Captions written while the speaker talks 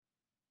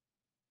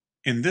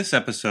In this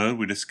episode,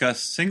 we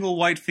discuss single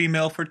white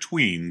female for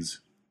tweens,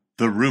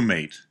 The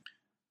Roommate.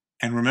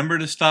 And remember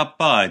to stop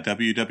by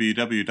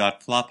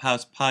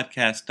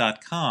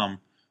www.flophousepodcast.com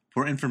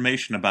for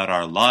information about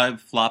our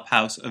live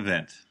Flophouse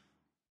event.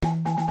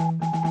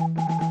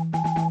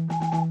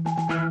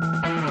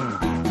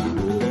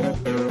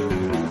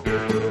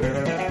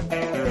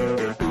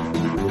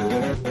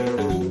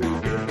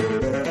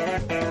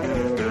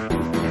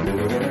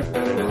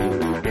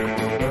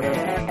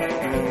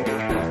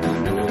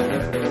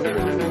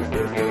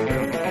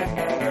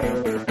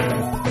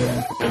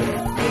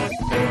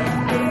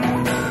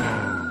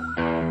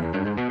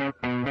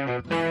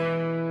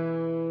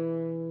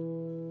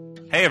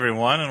 Hey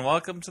everyone, and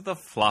welcome to the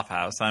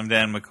Flophouse. I'm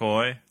Dan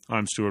McCoy.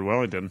 I'm Stuart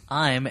Wellington.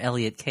 I'm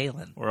Elliot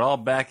Kalin. We're all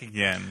back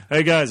again.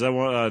 Hey guys, I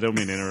don't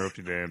mean to interrupt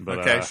you, Dan, but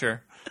Okay,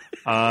 sure.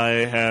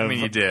 I mean,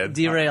 you did.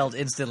 Derailed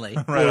instantly.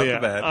 Right well, off yeah,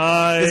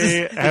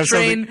 the bat. The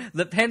train,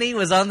 the penny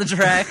was on the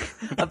track,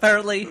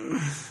 apparently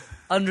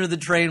under the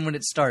train when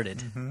it started.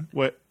 Mm-hmm.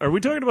 Wait, are we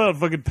talking about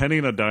fucking Penny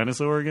and a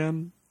dinosaur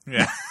again?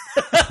 Yeah.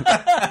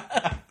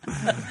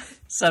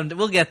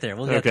 We'll get there.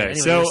 Okay, Anyway,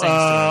 so you were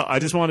saying, I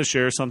just want to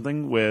share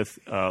something with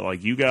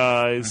you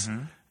guys.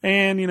 Mm-hmm.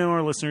 And,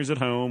 our listeners at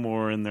home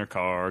or in their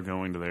car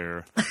going to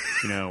their, if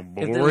they're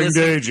boring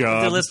day If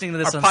job. they're listening to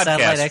this Our on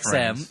Satellite podcast XM.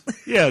 friends.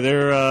 Yeah,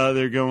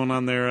 they're going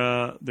on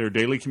their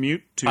daily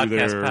commute to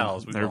Podcast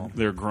pals, we call them.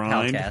 their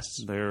grind,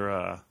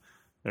 Palcasts.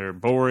 their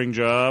boring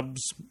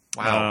jobs.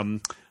 Wow.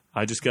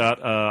 I just got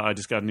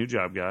a new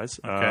job, guys.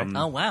 Okay.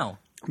 Oh, wow.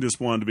 Just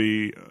wanted to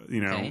be,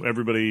 Okay.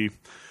 everybody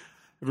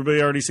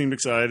already seemed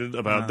excited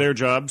about their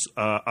jobs.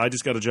 I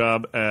just got a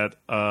job at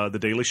The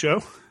Daily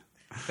Show.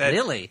 That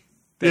Really?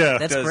 Yeah.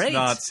 That's does great.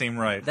 not seem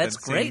right. That's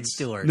That great, seems-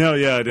 Stuart. No,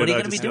 yeah, I did. What are you I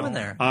going to be just- doing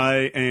there?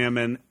 I am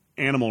an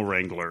animal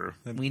wrangler.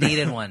 We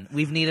needed one.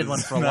 We've needed one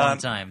for a long not-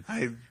 time.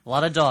 I A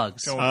lot of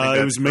dogs. don't think It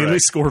that's was mainly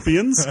correct.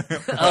 scorpions.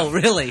 Oh,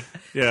 really?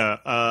 Yeah,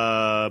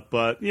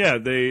 but yeah,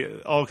 they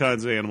all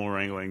kinds of animal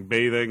wrangling,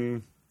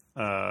 bathing.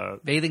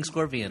 Bathing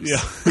scorpions.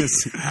 Yeah,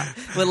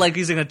 But like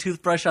using a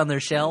toothbrush on their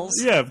shells?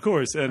 yeah, of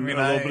course, and mean,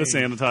 a little bit of I-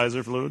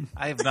 sanitizer fluid.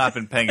 I have not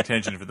been paying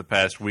attention for the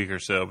past week or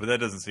so, but that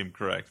doesn't seem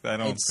correct. I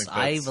don't think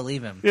I that's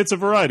believe him. It's a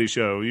variety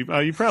show. You've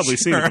probably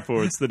seen it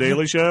before. It's The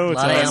Daily Show. It's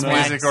Lot of on, animal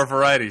music acts. or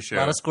variety show. A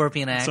lot of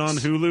scorpion acts. it's on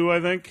Hulu,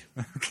 I think.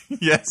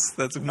 Yes,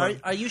 that's one.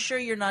 Are you sure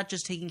you're not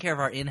just taking care of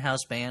our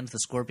in-house band, the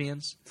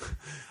Scorpions?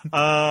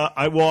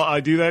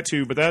 I do that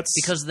too, but that's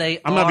Because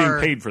I'm not being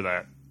paid for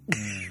that.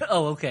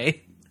 Oh,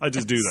 okay. I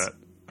just do that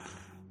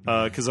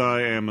because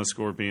I am a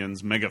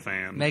Scorpions mega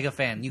fan. Mega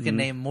fan. You can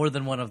name more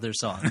than one of their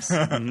songs.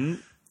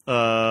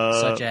 Uh,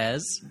 Such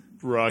as?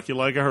 Rock You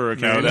Like a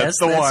Hurricane. No, Yes,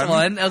 the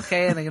one.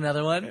 Okay, I think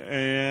another one.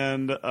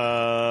 And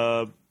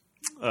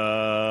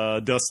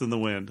Dust in the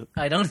Wind.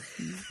 I don't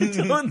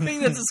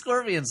think that's a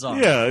Scorpion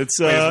song. Yeah, it's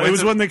Wait, is it Winds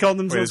was of- when they called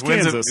Wait, themselves is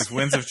Kansas.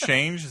 Winds of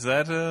Change? Is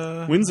that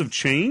Winds of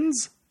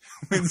Chains?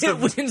 Winds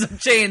of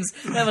Chains.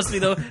 That must be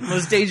the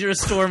most dangerous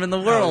storm in the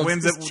world.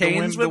 Winds Is of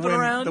chains whipping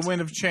around? The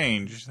Wind of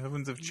Change. The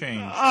Winds of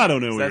Change. I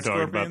don't know what you're Is that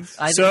talking Scorpions?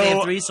 about. I think they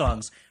have three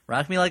songs.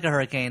 Rock Me Like a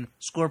Hurricane,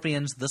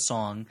 Scorpions, the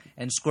song,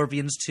 and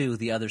Scorpions 2,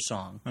 the other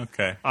song.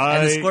 Okay.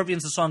 And the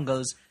Scorpions, the song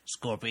goes,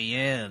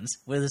 Scorpions,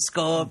 we're the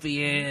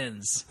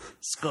Scorpions,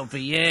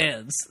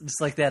 Scorpions.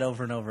 Just like that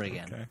over and over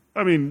again. Okay.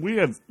 I mean, we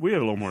have a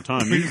little more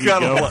time. You We've can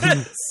got go. a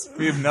lot.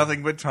 We have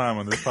nothing but time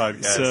on this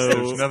podcast. So-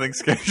 There's nothing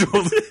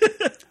scheduled.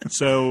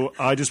 So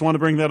I just want to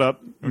bring that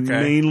up, Okay.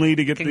 mainly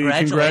to get the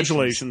Congratulations.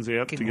 congratulations.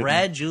 Yep, to get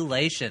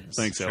Congratulations.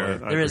 thanks, Sure.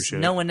 Elliot. I There is appreciate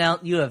no it.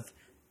 you have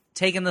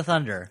taken the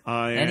thunder.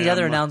 I Any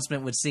other am-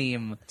 announcement would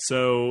seem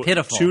So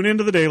pitiful. tune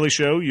into the Daily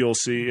Show. You'll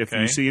see if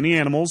Okay. you see any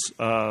animals.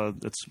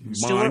 That's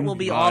Stuart mine. will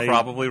be My- off.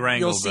 Probably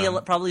wrangled You'll see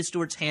them. probably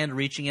Stuart's hand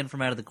reaching in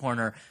from out of the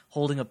corner,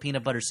 holding a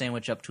peanut butter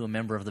sandwich up to a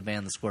member of the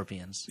band, the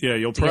Scorpions. Yeah,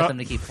 you'll to get them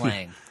to keep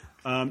playing.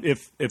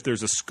 If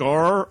there's a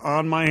scar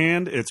on my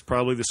hand, it's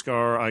probably the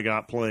scar I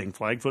got playing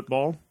flag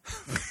football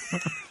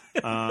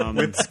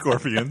With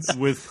Scorpions.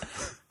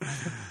 with.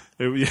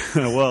 Yeah,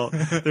 well,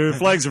 their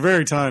flags are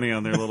very tiny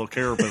on their little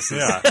carapaces.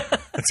 Yeah.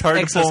 It's hard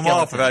to pull them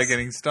off without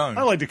getting stung.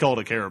 I like to call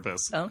it a carapace.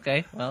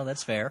 Okay, well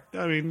that's fair.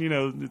 I mean,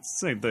 it's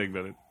the same thing,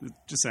 but it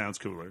just sounds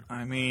cooler.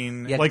 I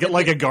mean, Yeah,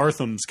 Like a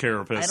Gartham's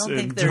carapace I don't in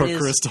think there Dark is.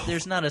 Crystal.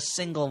 There's not a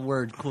single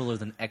word cooler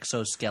than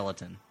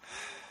exoskeleton.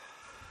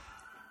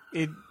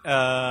 all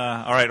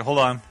right, hold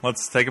on.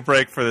 Let's take a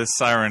break for this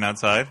siren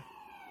outside.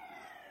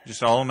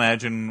 Just all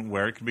imagine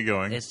where it could be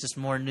going. It's just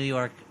more New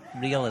York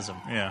realism.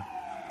 Yeah.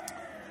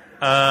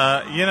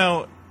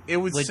 It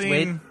would Wait,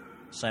 seem...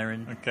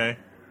 siren Okay.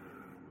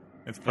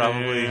 It's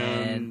probably...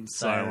 and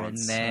siren,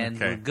 silence. and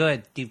Okay. we're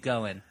good. Keep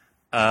going.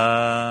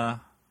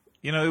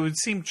 it would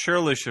seem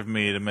churlish of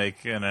me to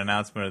make an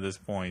announcement at this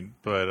point,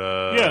 but...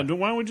 Yeah,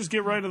 why don't we just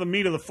get right to the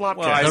meat of the flopcast?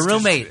 Well, The it's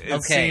Roommate. It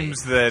okay,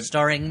 seems that...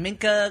 starring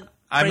Minka,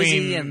 I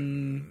Crazy, mean-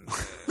 and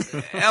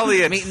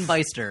Elliot Meat and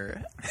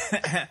Beister.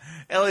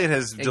 Elliot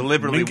has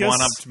deliberately Minkus?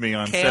 one-upped me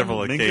on several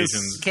Minkus?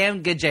 occasions.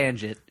 Cam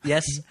Gajanjit.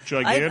 Yes.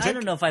 Gigantic? I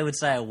don't know if I would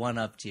say I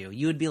one-upped you.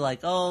 You would be like,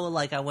 oh,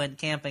 like I went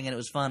camping and it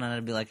was fun. And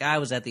I'd be like, I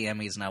was at the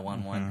Emmys and I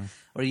won one.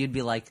 Or you'd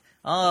be like,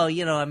 oh,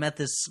 I met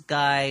this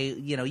guy.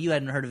 You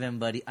hadn't heard of him,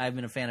 but I've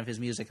been a fan of his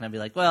music. And I'd be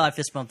like, well, I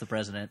fist bumped the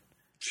president.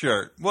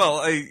 Sure.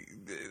 Well,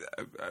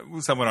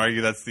 some would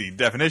argue that's the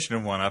definition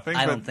of one-upping.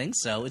 I but, don't think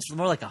so. It's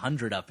more like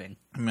 100-upping.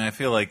 I mean, I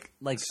feel like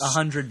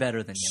 100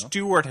 better than you.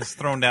 Stuart has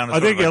thrown down. I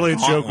think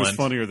Elliot's joke was gauntlet.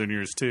 funnier than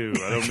yours too.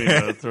 I don't mean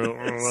to throw.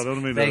 I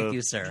don't mean to. Thank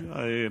you, sir.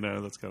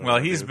 That's kind of. Well,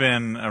 he's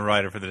been a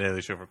writer for The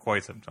Daily Show for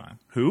quite some time.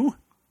 Who?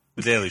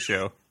 The Daily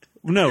Show.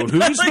 No,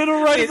 who's been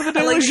a writer for The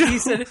Daily like Show? You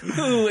said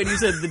who, and you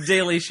said The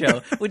Daily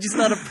Show, which is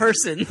not a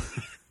person.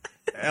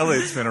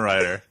 Elliot's been a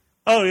writer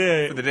Oh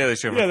yeah, for The Daily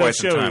Show for Yeah, that quite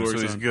some show he time, so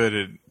works he's on. good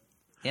at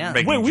Yeah.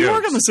 making Wait, we jokes.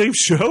 work on the same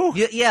show?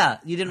 Yeah,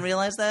 you didn't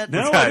realize that?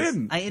 No, I Guys.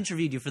 didn't. I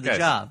interviewed you for the Guys.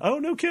 job. Oh,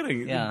 no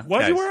kidding. Yeah.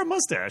 Why'd you Guys. wear a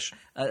mustache?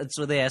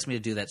 So they asked me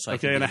to do that. So I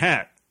Okay, could and be- a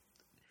hat.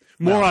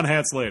 More on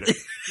hats later.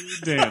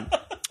 Dan.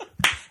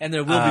 And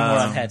there will be more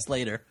on hats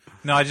later.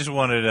 No, I just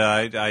wanted.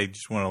 I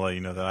just want to let you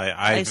know that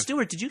I. Hey,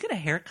 Stuart, did you get a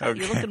haircut?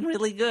 You're Okay. looking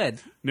really good.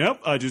 Nope,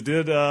 I just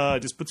did.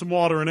 Just put some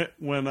water in it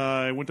when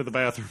I went to the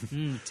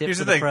bathroom. Tip Here's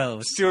for the the thing,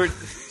 pros.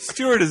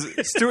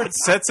 Stuart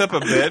sets up a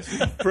bit.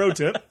 Pro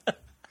tip.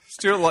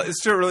 Stuart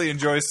really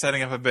enjoys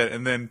setting up a bit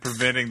and then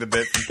preventing the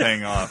bit from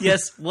paying off.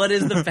 Yes, what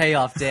is the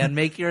payoff, Dan?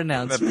 Make your The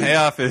announcement.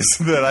 payoff is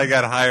that I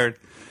got hired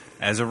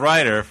as a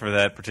writer for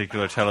that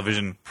particular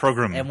television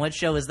program. And what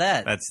show is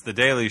that? That's The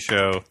Daily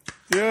Show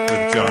Yeah.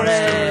 with Jon Stewart.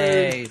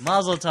 Hey,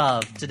 Mazel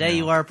Tov. Today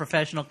you are a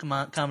professional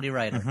comedy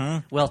writer.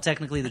 Mm-hmm. Well,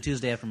 technically the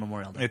Tuesday after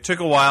Memorial Day. It took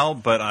a while,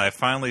 but I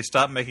finally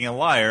stopped making a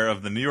liar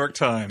of the New York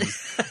Times,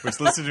 which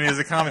listed me as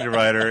a comedy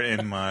writer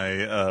in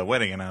my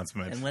wedding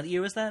announcement. And what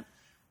year was that?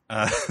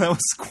 That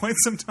was quite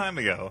some time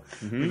ago.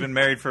 We've been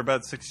married for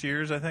about 6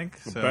 years, I think.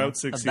 So. About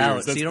 6 About.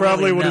 years. So That's you don't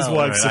probably really what his know.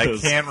 wife I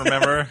says. can't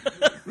remember.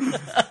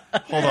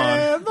 Hold on.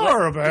 Eh, You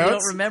thereabouts.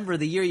 don't remember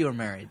the year you were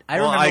married. I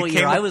Well, remember I what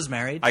year came I up- was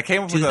married. I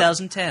came up with a-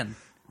 2010.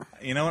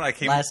 You know what? I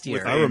came Last up year.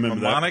 with I a remember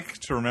that. mnemonic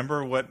to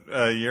remember what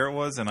year it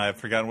was, and I've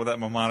forgotten what that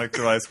mnemonic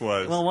device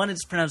was. Well, one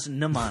is pronounced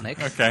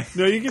mnemonic. okay.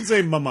 No, you can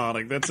say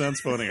mnemonic. That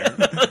sounds funnier.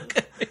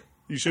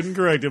 You shouldn't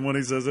correct him when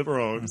he says it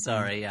wrong.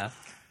 Sorry, yeah.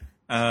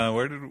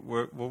 What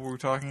were we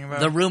talking about?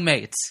 The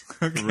Roommates.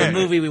 Okay. The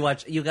movie we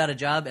watched. You got a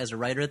job as a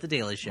writer at The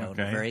Daily Show. And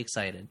Okay. I'm very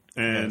excited.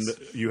 And Yes.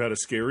 you had a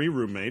scary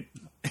roommate.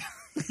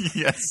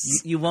 Yes.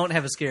 You won't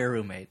have a scary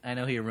roommate. I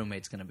know who your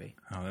roommate's going to be.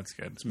 Oh, that's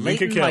good.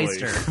 Minka Leighton Kelly.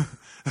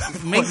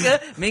 Meister.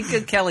 Minka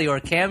Kelly or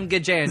Cam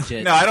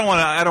Gajanjit. No, I don't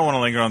want to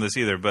linger on this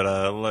either. But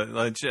so on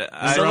let's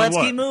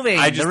what? keep moving.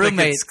 I just the think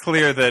roommate. it's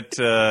clear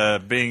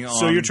that being on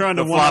So you're trying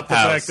to the one up the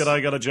Flophouse- fact that I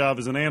got a job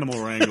as an animal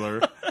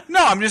wrangler.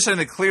 No, I'm just saying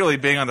that clearly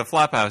being on the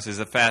Flophouse is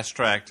a fast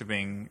track to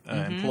being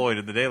employed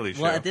at the Daily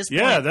Show. Well, at this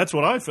point, Yeah, that's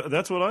what I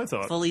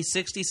thought. fully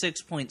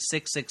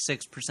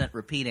 66.666%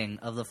 repeating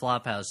of the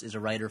Flophouse is a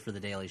writer for The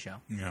Daily Show.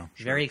 Yeah.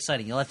 Very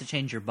exciting. You'll have to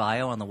change your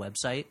bio on the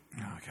website.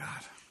 Oh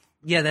God.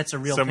 Yeah, that's a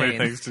real So pain. many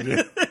things to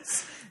do.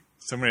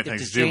 So many You have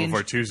things to to do change-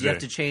 before Tuesday. You have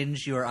to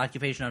change your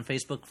occupation on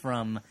Facebook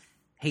from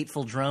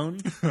hateful drone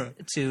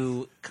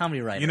to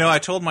comedy writer. You know, I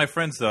told my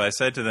friends though. I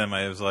said to them,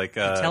 I was like,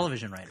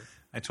 television writer.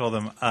 I told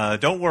them,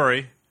 don't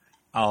worry,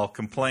 I'll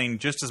complain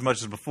just as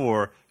much as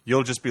before.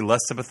 You'll just be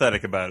less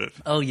sympathetic about it.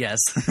 Oh yes,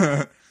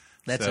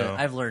 that's So-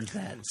 I've learned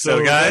that.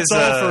 So, guys,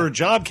 that's all for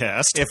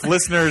Jobcast. if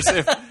listeners,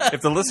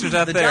 if the listeners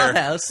out The there, Job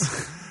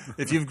House.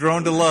 if you've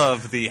grown to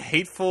love the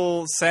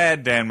hateful,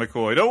 sad Dan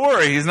McCoy, don't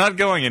worry, he's not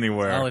going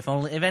anywhere. Oh,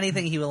 if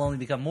anything, he will only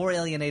become more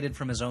alienated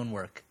from his own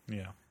work.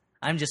 Yeah.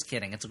 I'm just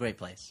kidding. It's a great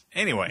place.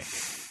 Anyway,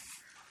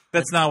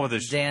 that's not what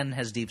this Dan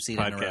has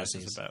deep-seated podcast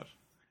neuroses. is about.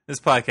 This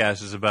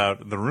podcast is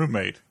about The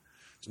Roommate,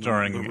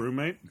 starring the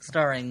roommate.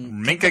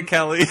 Starring Minka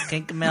Kelly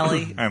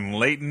Kinkamelli and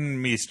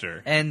Leighton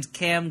Meester and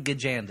Cam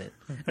Gajandit.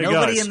 Hey,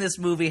 Nobody guys. in this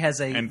movie has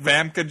a and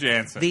Famke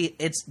Janssen.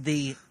 It's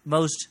the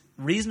most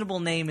reasonable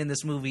name in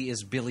this movie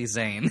is Billy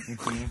Zane,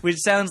 which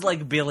sounds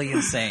like Billy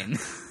Insane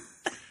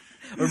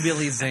or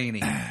Billy Zany.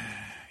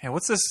 Yeah,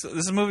 what's this?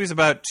 This movie's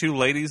about two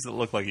ladies that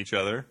look like each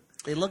other.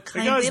 They look Hey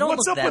kind. guys, They don't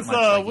what's look up that with much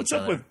like what's each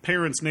up other. with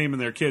parents naming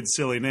their kids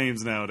silly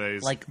names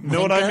nowadays? Like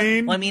know what I Minka?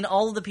 mean? Well, I mean,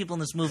 all of the people in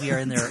this movie are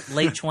in their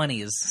late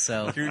 20s,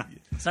 so You're,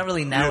 it's not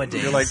really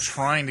nowadays. you're like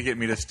trying to get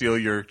me to steal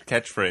your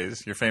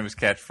catchphrase, your famous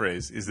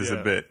catchphrase. Is this a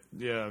bit?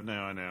 Yeah, no,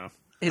 I know.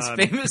 his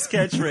famous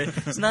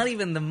catchphrase. It's not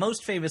even the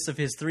most famous of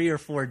his 3 or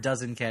 4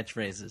 dozen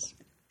catchphrases.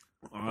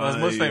 Well, his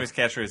most famous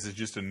catchphrase is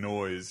just a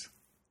noise.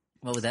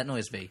 What would that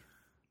noise be?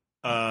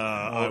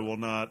 I will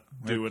not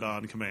do it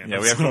on command. Yeah,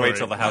 we have to wait Sorry.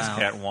 till the house Wow.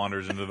 cat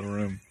wanders into the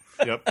room.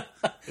 Yep.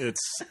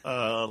 It's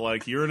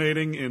like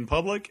urinating in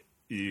public.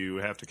 You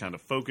have to kind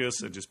of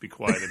focus and just be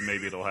quiet, and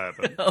maybe it'll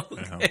happen.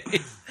 Okay.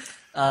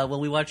 Well,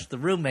 we watched The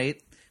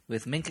Roommate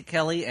with Minka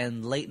Kelly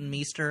and Leighton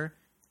Meester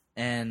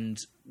and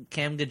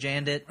Cam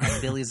Gajandit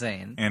and Billy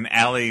Zane. And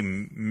Ali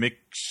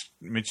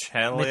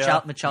Michalka. Ali Let's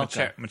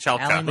just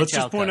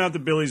Michalka. point out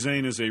that Billy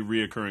Zane is a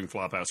reoccurring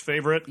Flophouse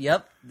favorite.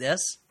 Yep, yes.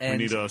 We And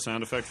need a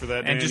sound effect for that.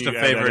 And Dan. just You a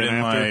add that favorite in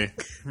after.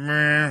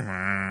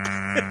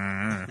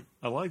 my...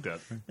 I like that.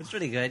 it's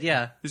pretty good,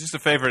 yeah. It's just a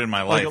favorite in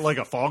my life. Like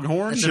a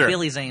foghorn? It's Sure. a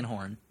Billy Zane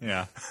horn.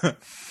 Yeah.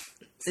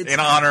 In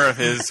honor of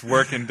his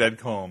work in Dead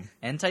Calm.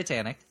 And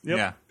Titanic. Yep.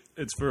 Yeah.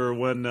 It's for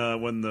when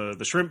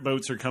the shrimp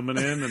boats are coming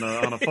in and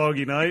on a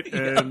foggy night,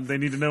 and they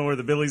need to know where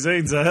the Billy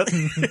Zane's at.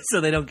 So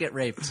they don't get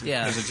raped.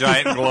 Yeah. There's a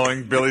giant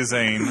glowing Billy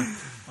Zane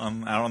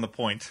out on the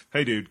point.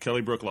 Hey, dude,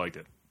 Kelly Brook liked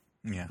it.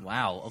 Yeah.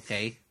 Wow,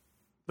 okay.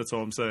 That's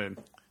all I'm saying.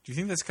 Do you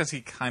think that's because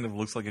he kind of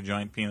looks like a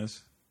giant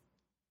penis?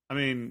 I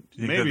mean,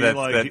 Do you think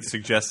maybe that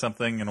suggests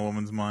something in a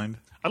woman's mind?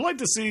 I'd like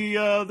to see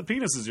the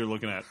penises you're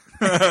looking at.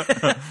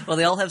 Well,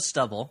 they all have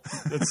stubble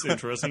That's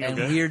interesting. and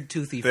Okay. weird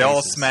toothy They faces.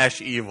 all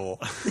smash evil.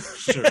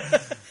 Sure.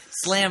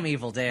 Slam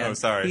evil, Dan. Oh,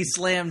 sorry. He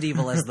slammed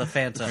evil as the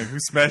Phantom. Who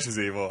smashes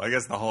evil? I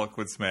guess the Hulk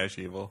would smash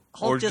evil.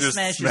 Hulk or just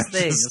smashes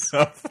things.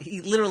 stuff.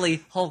 He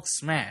literally Hulk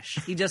smash.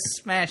 He just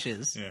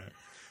smashes. Yeah.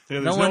 Yeah,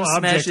 No there's one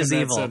object smashes in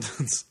that evil.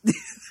 sentence.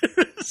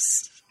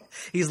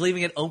 He's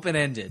leaving it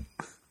open-ended.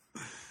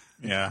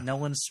 Yeah. No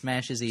one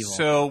smashes evil.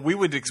 So we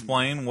would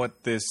explain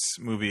what this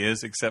movie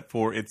is, except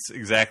for it's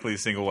exactly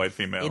single white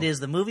female. It is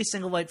the movie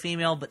Single White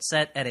Female, but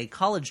set at a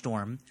college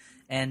dorm,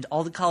 and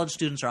all the college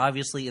students are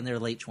obviously in their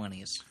late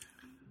 20s.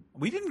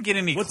 We didn't get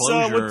any Who's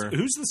closure.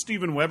 the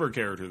Steven Weber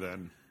character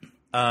then?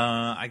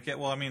 I guess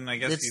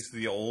It's- he's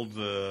the old.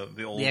 The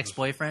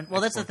ex-boyfriend? Well,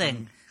 that's the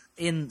thing.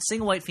 In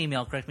Single White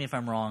Female, correct me if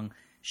I'm wrong,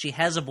 she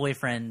has a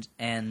boyfriend,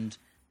 and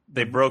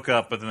They broke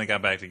up, but then they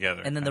got back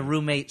together. then the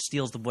roommate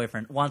steals the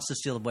boyfriend, wants to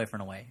steal the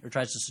boyfriend away, or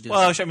tries to seduce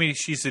Well, him.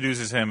 she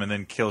seduces him and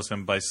then kills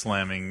him by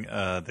slamming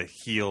the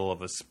heel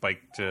of a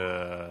spiked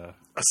A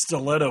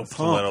stiletto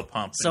stiletto pump.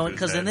 pump. So, into his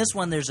because in head. this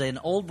one, there's an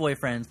old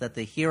boyfriend that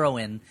the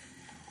heroine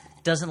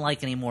doesn't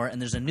like anymore,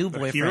 and there's a new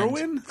boyfriend.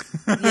 Heroine?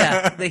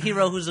 Yeah, the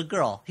hero who's a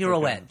girl.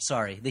 Heroette,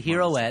 sorry. The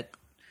heroette.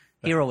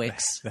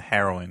 Heroics. the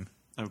heroin,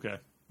 Okay.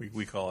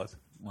 we call it.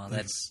 Well,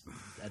 that's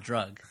a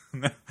drug.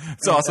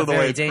 It's also A the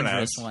very way it's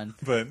dangerous pronounced. one.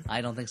 But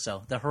I don't think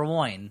so. The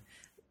heroine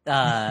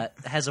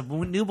has a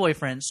new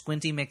boyfriend,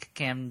 Squinty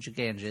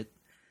McCamganjit,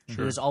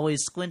 who is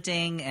always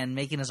squinting and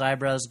making his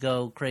eyebrows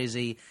go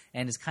crazy,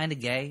 and is kind of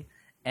gay.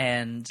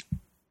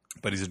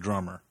 but he's a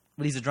drummer.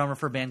 But he's a drummer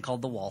for a band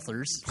called the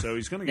Walthers, So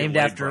he's going to get named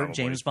laid, after probably.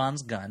 James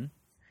Bond's gun.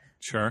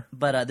 Sure.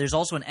 But there's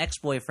also an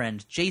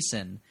ex-boyfriend,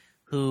 Jason,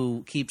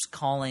 who keeps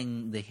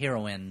calling the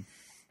heroine,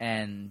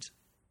 and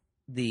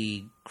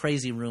the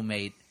crazy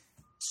roommate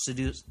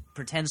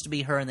pretends to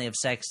be her, and they have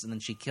sex, and then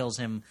she kills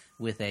him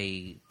with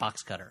a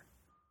box cutter.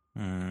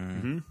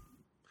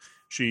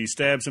 She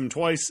stabs him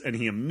twice, and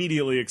he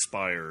immediately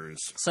expires.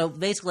 So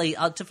basically,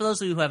 for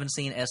those of you who haven't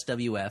seen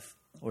SWF,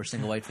 or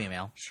Single White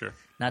Female, Sure.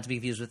 not to be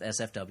confused with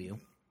SFW,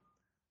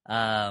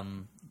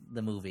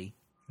 the movie.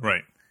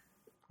 Right.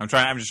 I'm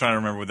just trying to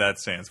remember what that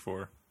stands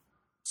for.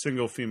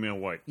 Single female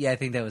white. Yeah, I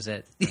think that was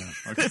it.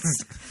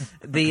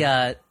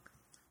 Okay.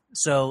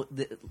 So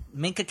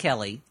Minka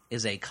Kelly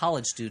is a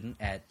college student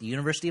at the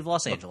University of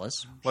Los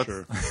Angeles.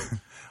 Sure.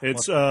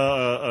 It's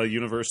a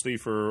university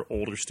for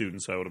older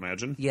students, I would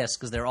imagine. Yes,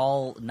 because they're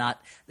all not.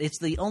 It's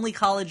the only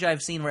college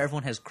I've seen where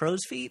everyone has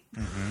crow's feet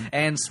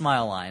and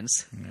smile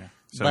lines.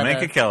 So But,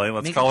 Minka Kelly,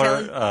 let's Minka call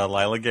Kelly? her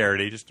Lila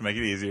Garrity, just to make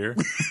it easier.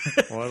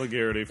 Lila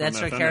Garrity from That's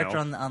her FNL. character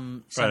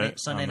on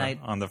Sunday night.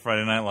 On the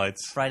Friday Night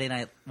Lights. Friday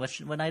night.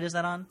 What night is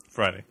that on?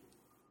 Friday.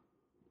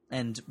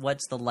 And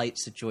what's the light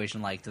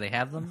situation like? Do they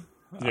have them?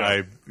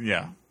 Yeah.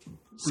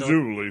 So,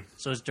 Presumably,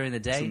 so it's during the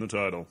it's day. in the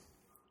title.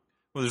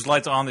 Well, there's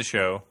lights on the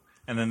show,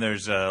 and then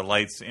there's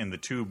lights in the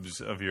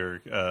tubes of your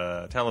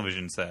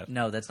television set.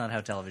 No, that's not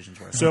how televisions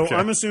work. So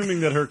I'm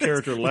assuming that her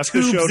character left the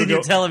Tubes show to in your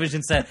go.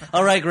 television set.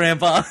 All right,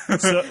 Grandpa. Why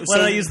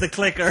don't I use the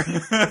clicker?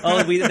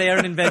 They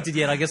aren't invented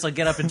yet. I guess I'll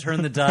get up and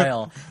turn the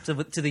dial to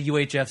the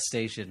UHF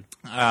station.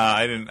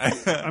 I didn't.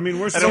 I mean,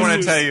 we're I don't want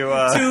to supposed tell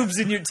you. Tubes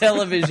in your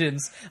televisions.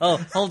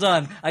 Oh, hold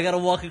on. I got to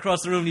walk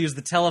across the room to use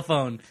the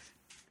telephone,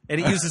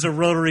 and it uses a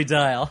rotary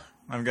dial.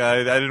 I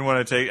didn't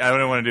want to take. I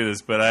didn't want to do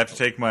this, but I have to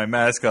take my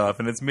mask off,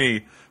 and it's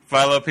me,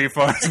 Philo P.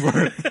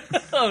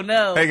 Farnsworth. Oh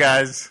no! Hey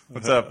guys,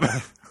 what's up?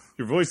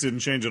 Your voice didn't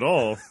change at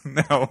all.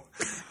 No,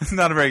 it's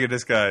not a very good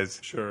disguise.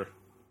 Sure.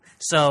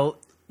 So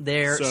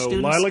they're So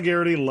students. Lila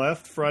Garrity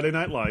left Friday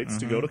Night Lights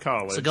to go to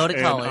college. To go to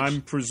college. And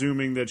I'm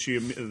presuming that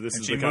this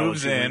is She the college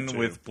moves she went in to.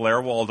 with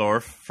Blair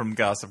Waldorf from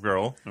Gossip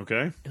Girl.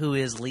 Okay. who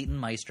is Leighton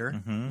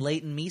Meister?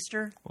 Leighton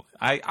Meester?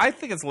 I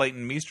think it's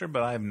Leighton Meester,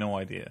 but I have no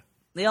idea.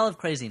 They all have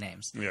crazy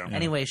names. Yeah.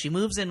 Anyway, she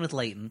moves in with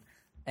Leighton,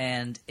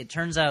 and it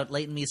turns out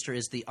Leighton Meester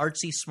is the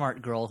artsy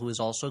smart girl who is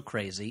also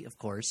crazy, of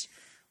course,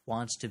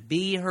 wants to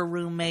be her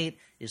roommate,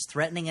 is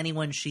threatening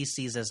anyone she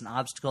sees as an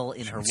obstacle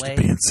in her way.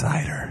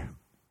 inside her.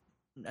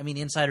 I mean,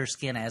 inside her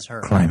skin as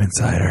her. Climb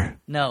inside her.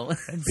 No,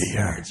 Be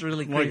her. it's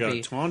really Like creepy.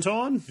 a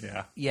tauntaun?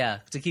 Yeah. Yeah,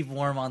 to keep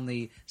warm on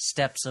the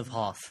steps of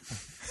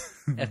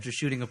Hoth after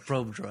shooting a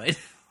probe droid.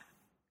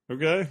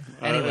 Okay.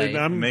 Anyway.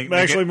 I'm Make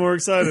actually it- more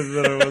excited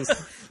than I was.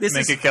 This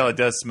is, Minka Kelly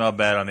does smell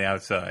bad on the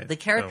outside. the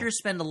characters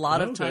spend a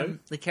lot of Okay. time.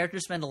 The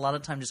characters spend a lot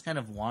of time just kind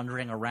of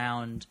wandering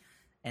around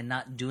and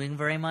not doing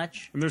very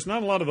much. And there's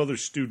not a lot of other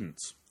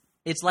students.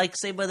 It's like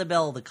Saved by the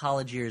Bell, the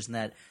college years, in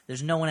that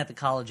there's no one at the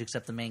college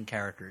except the main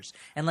characters.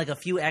 And like a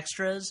few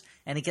extras,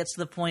 and it gets to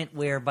the point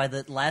where by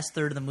the last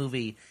third of the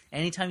movie,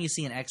 anytime you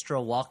see an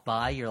extra walk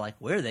by, you're like,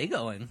 where are they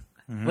going?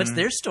 What's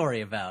their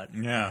story about?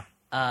 Yeah.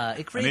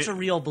 It creates a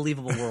real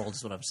believable world,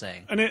 is what I'm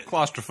saying. And it,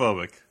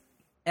 Claustrophobic.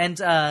 And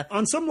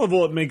on some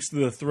level, it makes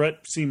the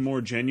threat seem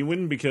more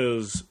genuine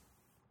because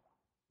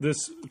this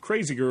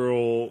crazy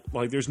girl,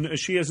 like,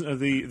 she has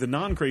the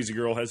non-crazy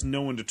girl has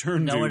no one to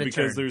turn No to one to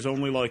because turn. there's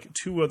only like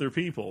two other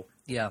people.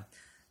 yeah,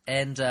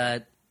 and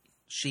the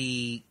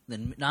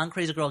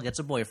non-crazy girl gets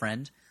a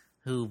boyfriend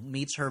who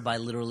meets her by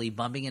literally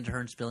bumping into her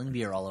and spilling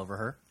beer all over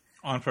her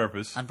On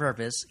purpose. on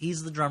purpose.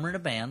 He's the drummer in a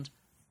band.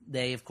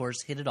 They, of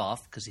course, hit it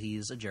off because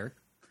he's a jerk.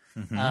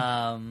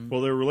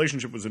 Well, their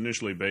relationship was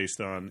initially based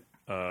on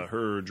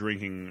her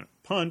drinking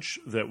punch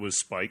that was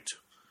spiked.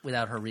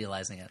 Without her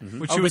realizing it.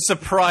 Which she was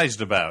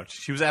surprised about.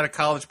 She was at a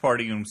college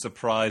party and was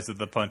surprised that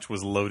the punch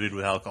was loaded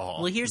with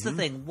alcohol. Well, here's the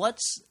thing.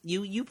 What's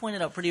you pointed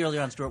out pretty early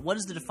on, Stuart. What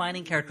is the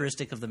defining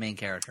characteristic of the main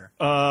character?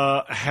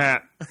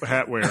 Hat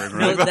wearing, right?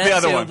 Well, the that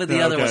other too, one. but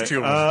the other Okay. one.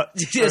 two of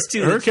them. Just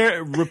two.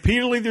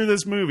 Repeatedly through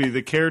this movie,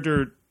 the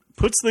character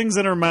puts things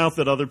in her mouth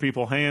that other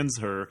people hands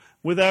her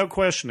without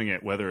questioning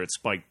it, whether it's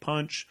spiked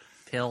punch,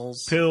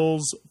 Pills.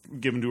 pills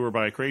given to her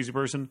by a crazy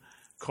person,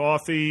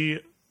 coffee,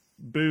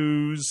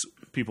 booze.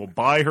 People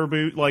buy her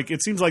booze. Like,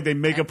 it seems like they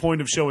make a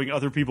point of showing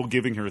other people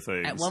giving her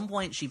things. At one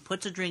point, she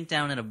puts a drink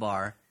down in a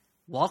bar,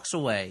 walks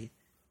away,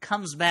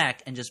 comes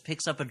back, and just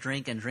picks up a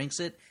drink and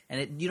drinks it,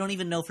 and you don't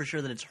even know for sure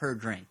that it's her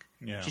drink.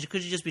 Yeah. She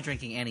could just be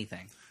drinking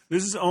anything.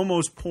 This is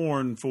almost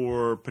porn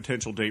for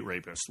potential date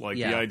rapists. Like,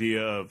 Yeah. the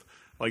idea of,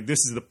 like, this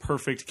is the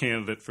perfect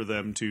candidate for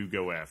them to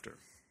go after.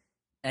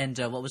 And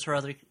what was her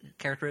other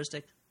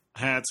characteristic?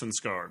 Hats and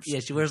scarves.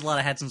 Yeah, she wears a lot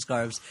of hats and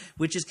scarves,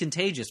 which is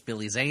contagious.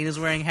 Billy Zane is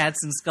wearing hats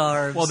and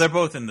scarves. Well, they're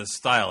both in the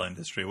style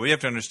industry. What you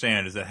have to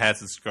understand is that hats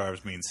and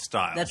scarves mean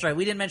style. That's right.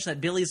 We didn't mention that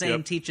Billy Zane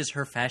Yep. teaches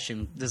her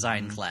fashion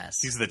design class.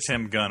 He's the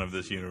Tim Gunn of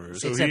this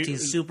universe. Except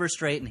he's super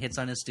straight and hits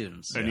on his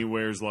students. And he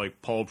wears,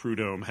 like, Paul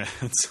Prudhomme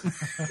hats.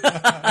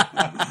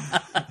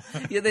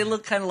 Yeah, they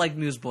look kind of like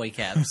newsboy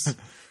caps.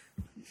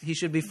 He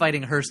should be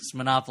fighting Hearst's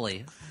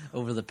monopoly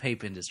over the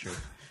pape industry.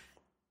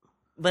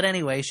 But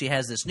anyway, she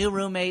has this new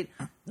roommate.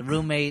 The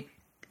roommate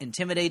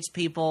intimidates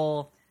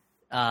people.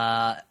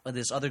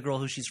 This other girl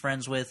who she's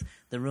friends with,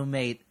 the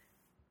roommate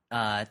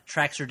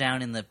tracks her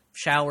down in the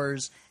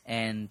showers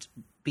and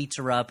beats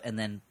her up and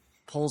then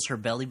pulls her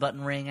belly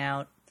button ring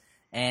out.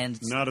 And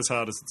Not as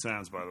hot as it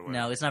sounds, by the way.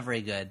 no, it's not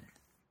very good.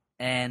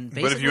 And But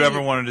if basically, you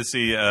ever wanted to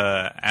see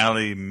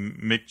Ali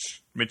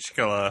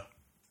Michkala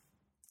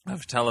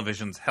of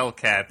television's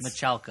Hellcats,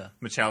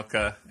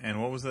 Machalka.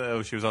 and what was that?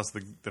 Oh, she was also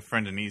the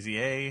friend in Easy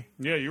A.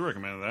 Yeah, you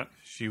recommended that.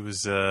 She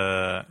was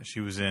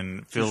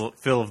in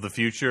Phil of the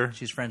Future.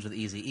 She's friends with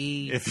Easy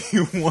E. If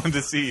you wanted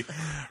to see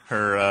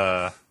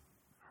her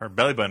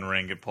belly button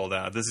ring get pulled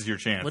out, this is your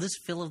chance. What is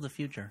Phil of the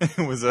Future?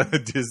 It was a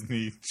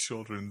Disney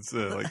children's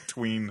like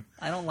tween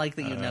I don't like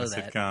that you know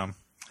that. sitcom.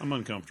 I'm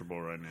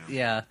uncomfortable right now.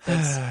 Yeah.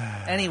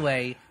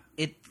 Anyway,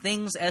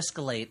 things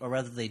escalate, or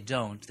rather they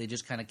don't. They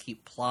just kind of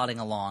keep plodding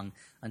along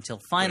until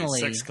finally...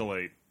 They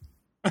sexcalate.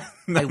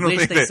 I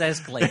wish they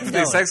sexcalate. If No.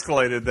 they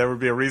sexcalated, there would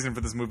be a reason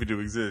for this movie to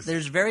exist.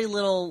 There's very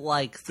little,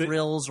 like,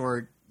 thrills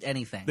or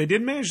anything. They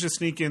did manage to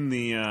sneak in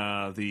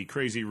the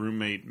crazy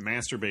roommate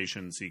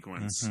masturbation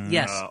sequence.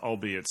 Yes.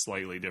 Albeit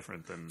slightly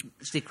different than...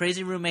 The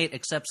crazy roommate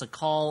accepts a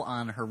call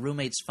on her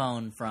roommate's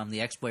phone from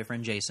the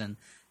ex-boyfriend, Jason,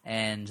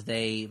 and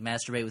they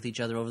masturbate with each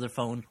other over their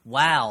phone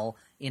while,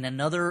 in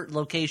another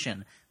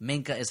location,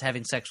 Minka is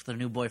having sex with her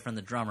new boyfriend,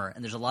 the drummer,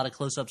 and there's a lot of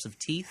close-ups of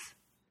teeth.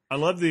 I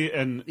love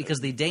Because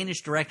the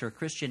Danish director,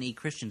 Christian E.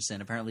 Christensen,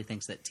 apparently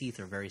thinks that teeth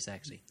are very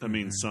sexy. I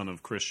mean, son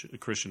of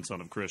Christian, son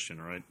of Christian,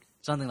 right?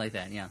 Something like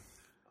that, yeah.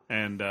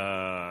 And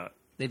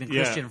They've been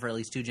Yeah. Christian for at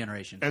least 2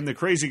 generations. and the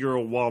crazy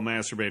girl, while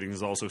masturbating,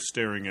 is also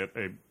staring at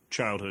a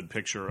childhood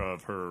picture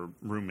of her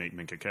roommate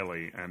Minka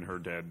Kelly and her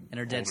dead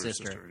older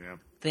sister. Yeah.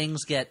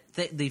 Things get...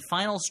 the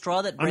final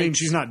straw that I breaks... mean,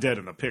 she's not dead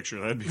in the picture.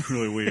 That'd be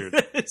really weird.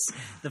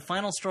 The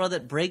final straw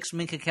that breaks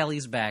Minka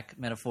Kelly's back,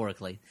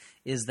 metaphorically,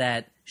 is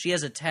that she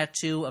has a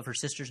tattoo of her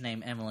sister's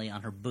name, Emily,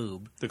 on her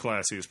boob. The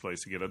classiest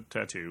place to get a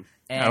tattoo.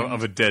 And,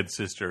 Of a dead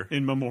sister.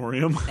 In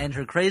memoriam. and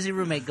her crazy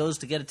roommate goes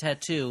to get a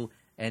tattoo,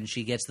 and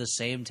she gets the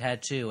same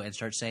tattoo and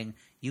starts saying,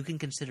 "You can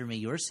consider me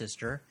your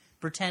sister.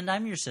 Pretend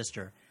I'm your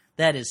sister."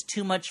 That is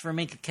too much for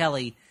Minka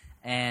Kelly,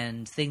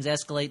 and things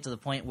escalate to the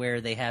point where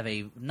they have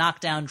a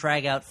knockdown,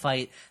 drag-out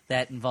fight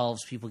that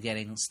involves people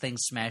getting things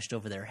smashed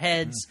over their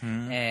heads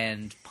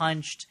and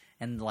punched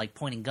and, like,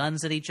 pointing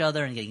guns at each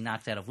other and getting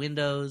knocked out of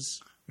windows.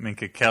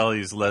 Minka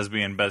Kelly's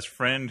lesbian best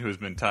friend, who's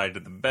been tied to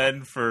the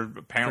bed for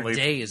apparently For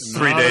days.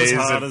 3 Not days. as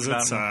hot if as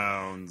not- it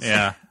sounds.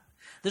 Yeah.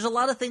 There's a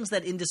lot of things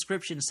that in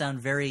description sound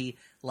very,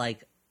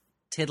 like,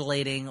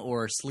 titillating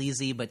or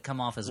sleazy, but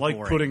come off as Like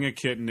boring. putting a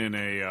kitten in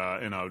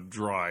a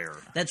dryer.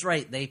 That's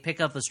right. They pick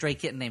up a stray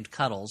kitten named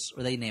Cuddles,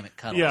 or they name it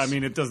Cuddles. Yeah, I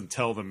mean, it doesn't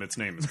tell them its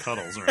name is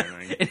Cuddles or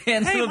anything. It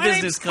hands them a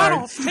business card.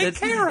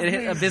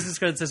 A business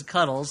card that says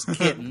Cuddles,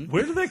 kitten.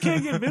 Where did that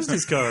cat get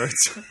business cards?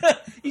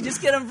 You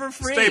just get them for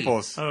free.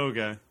 Staples. Oh,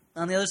 okay.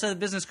 On the other side of the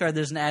business card,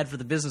 there's an ad for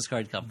the business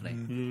card company.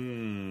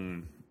 Hmm.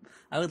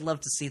 I would love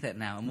to see that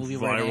now. A movie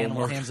where an Viral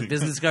animal hands a marketing.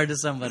 business card to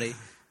somebody.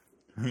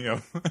 You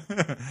know.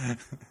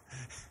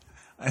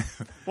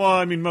 Well,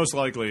 I mean, most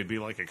likely it'd be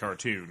like a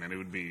cartoon, and it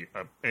would be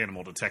an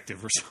animal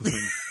detective or something.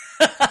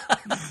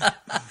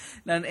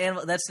 Now,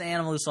 that's an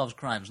animal who solves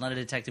crimes, not a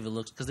detective who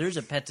looks... Because there's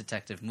a pet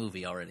detective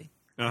movie already.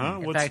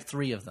 Uh-huh. In fact,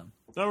 3 of them.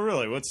 Oh,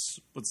 really? What's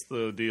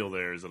the deal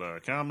there? Is it a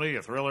comedy,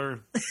 a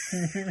thriller?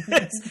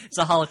 It's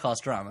a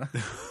Holocaust drama.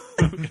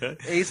 Okay.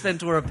 Ace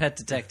Ventura, pet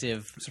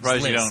detective.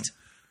 Surprised you list.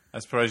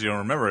 I'm surprised you don't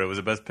remember it. It was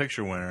a Best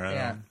Picture winner.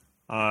 Yeah.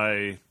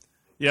 I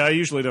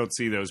usually don't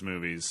see those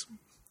movies.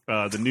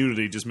 The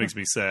nudity just makes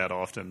me sad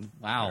often.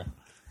 Wow.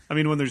 I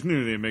mean, when there's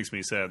nudity, it makes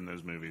me sad in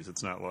those movies.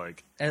 It's not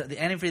like...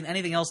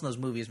 Anything else in those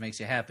movies makes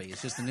you happy.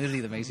 It's just the nudity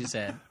that makes you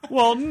sad.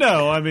 Well,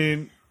 no, I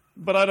mean...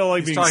 But I don't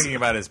like He's being... talking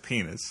about his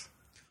penis.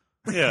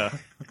 Yeah.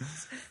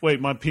 Wait,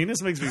 my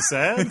penis makes me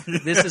sad?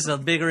 This is a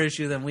bigger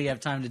issue than we have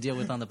time to deal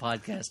with on the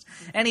podcast.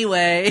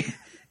 Anyway,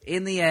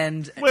 in the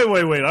end... Wait.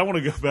 I want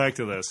to go back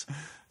to this.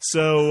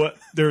 So,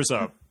 there's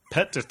a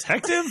pet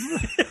detective?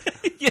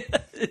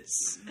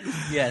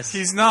 Yes.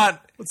 He's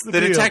not. the The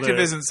deal detective there?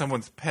 isn't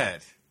someone's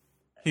pet.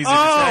 He's a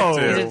Oh! He's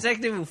detective. a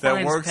detective who that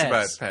finds works pets.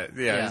 about pet.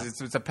 Yeah, Yeah.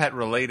 It's a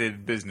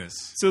pet-related business.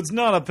 So it's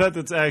not a pet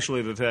that's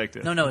actually a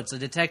detective? No, it's a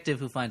detective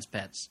who finds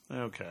pets.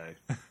 Okay.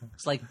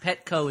 It's like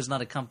Petco is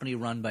not a company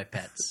run by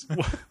pets.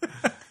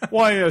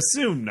 Well, I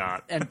assume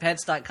not. And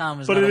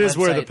Pets.com is But not it a is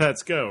where the website.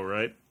 pets go,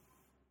 right?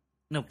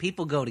 No,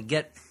 people go to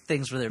get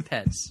things for their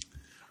pets.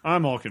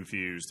 I'm all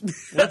confused.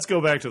 Let's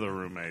go back to the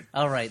roommate.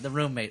 All right, the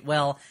roommate.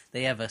 Well,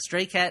 they have a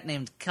stray cat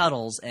named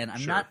Cuddles, and I'm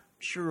Sure. not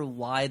sure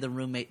why the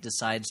roommate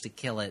decides to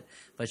kill it,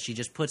 but she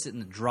just puts it in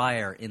the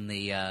dryer in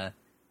the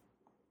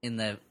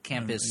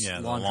campus Yeah,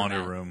 the laundromat.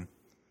 laundry room.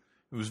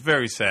 It was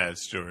very sad,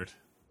 Stuart.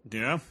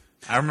 Yeah?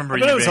 I remember I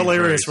you bet it was being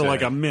hilarious for very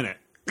like a sad. minute.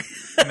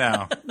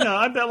 No. No,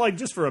 I bet like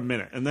just for a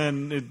minute, and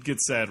then it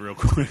gets sad real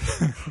quick.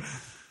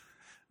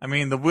 I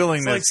mean, the It's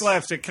willingness, like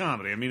slapstick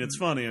comedy. I mean, it's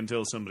funny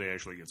until somebody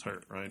actually gets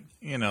hurt, right?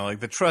 you know,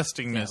 like the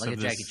trustingness Yeah, like of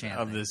a Jackie Chan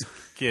of thing. this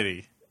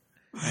kitty.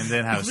 And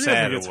then how Nobody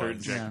sad ever it gets hurt in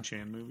was. Jackie Yeah.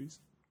 Chan movies.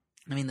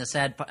 I mean, the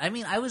sad part. I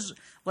mean,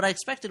 what I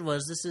expected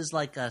was this is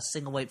like a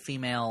single white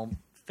female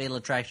Fatal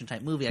Attraction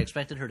type movie. I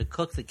expected her to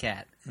cook the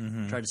cat,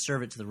 try to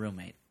serve it to the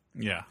roommate.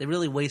 Yeah. They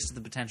really wasted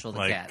the potential of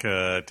the Like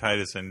cat.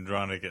 Titus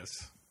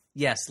Andronicus.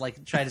 Yes,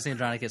 like Titus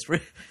Andronicus,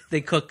 where they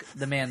cook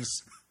the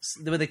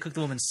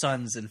woman's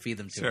sons and feed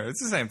them to Sure, her.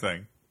 it's the same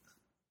thing.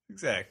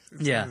 Exact.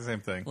 It's Yeah. the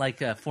same thing. Like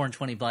 4 and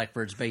 20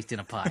 blackbirds baked in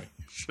a pie.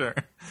 Sure.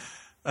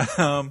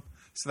 So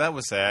that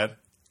was sad.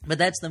 But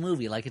that's the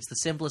movie. Like, it's the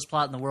simplest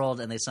plot in the world,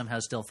 and they somehow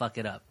still fuck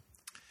it up.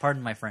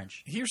 Pardon my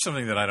French. Here's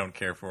something that I don't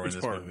care for in this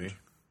pardoned? movie.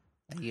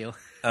 Thank you.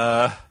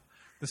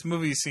 This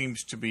movie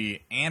seems to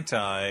be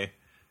anti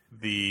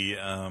the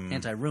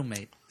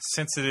Anti-roommate.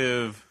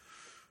 sensitive,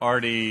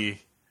 arty,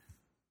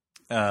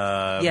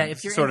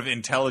 if you're sort of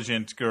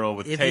intelligent girl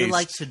with If taste. you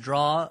like to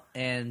draw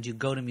and you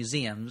go to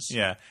museums,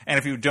 Yeah, and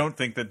if you don't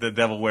think that The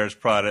Devil Wears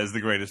Prada is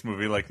the greatest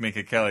movie like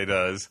Minka Kelly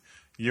does,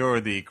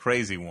 you're the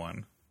crazy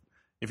one.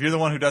 If you're the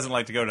one who doesn't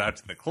like to go out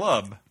to the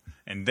club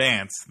and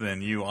dance,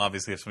 then you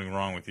obviously have something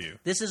wrong with you.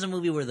 this is a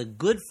movie where the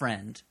good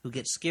friend who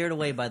gets scared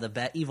away by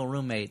the evil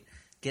roommate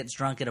gets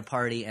drunk at a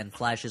party and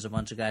flashes a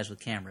bunch of guys with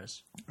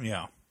cameras.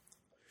 Yeah.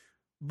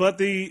 But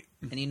And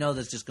you know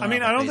that's just going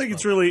on I don't think Facebook.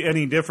 it's really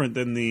any different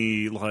than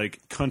the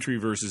like country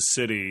versus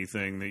city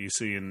thing that you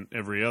see in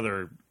every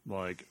other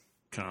like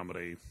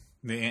comedy.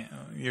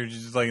 You're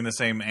just like in the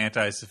same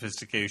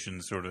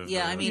anti-sophistication sort of...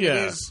 Yeah, I mean,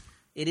 Yeah.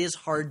 it is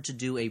hard to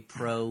do a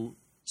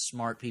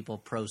pro-smart people,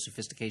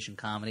 pro-sophistication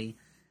comedy.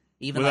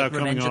 Even Without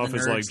like Revenge coming of the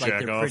off as, Nerds, like, like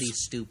they're jack-offs. pretty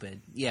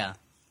stupid. Yeah. I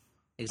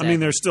Exactly. mean,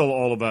 they're still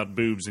all about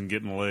boobs and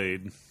getting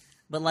laid.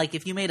 But like,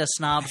 if you made a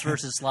snobs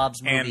versus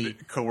slobs movie,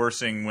 and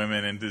coercing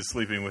women into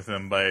sleeping with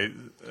them by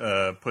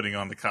putting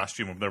on the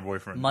costume of their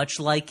boyfriend. much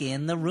like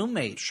in The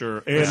Roommate, Sure,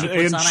 But she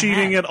puts and on a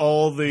cheating hat. at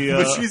all the.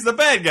 But she's the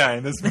bad guy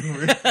in this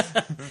movie.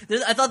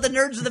 I thought the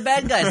nerds are the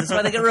bad guys. That's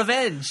why they get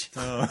revenge.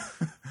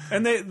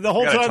 and the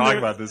whole We gotta time talk they're-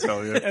 about this,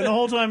 Elliot. and the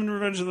whole time in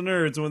Revenge of the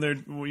Nerds, when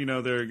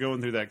they're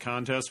going through that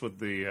contest with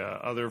the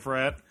other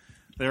frat,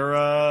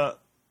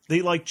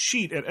 they like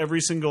cheat at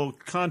every single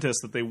contest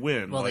that they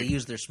win. Well, like, they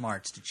use their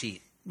smarts to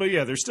cheat. but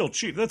yeah, they're still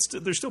cheat.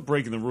 They're still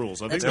breaking the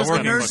rules. I think That's They're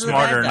because that's the working nerds are the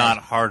smarter, bad guys. not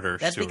harder.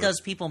 That's Stuart.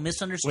 because people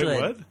misunderstood. Wait,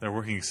 what? They're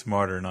working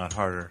smarter, not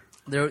harder.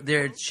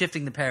 They're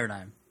shifting the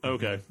paradigm.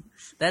 Okay.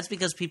 That's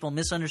because people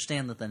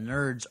misunderstand that the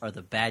nerds are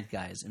the bad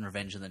guys in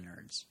Revenge of the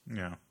Nerds.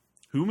 Yeah.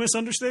 Who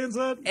misunderstands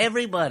that?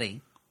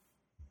 Everybody.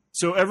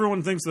 So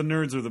everyone thinks the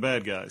nerds are the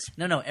bad guys.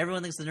 No,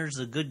 everyone thinks the nerds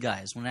are the good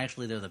guys when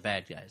actually they're the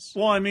bad guys.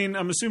 Well, I mean,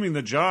 I'm assuming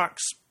the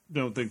jocks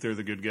don't think they're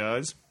the good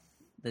guys.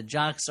 The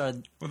jocks are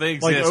Well, they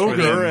Like exist Ogre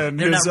within, and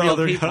They're his not real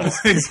other people.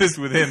 guys. they exist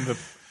within the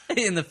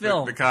in the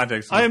film. the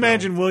context. Of I the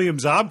imagine William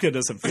Zabka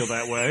doesn't feel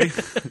that way.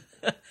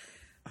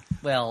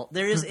 Well,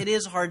 it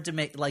is hard to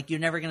make, like, you're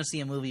never going to see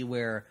a movie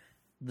where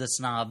the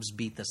snobs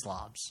beat the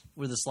slobs,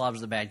 where the slobs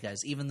are the bad guys.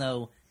 Even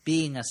though,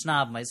 being a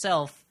snob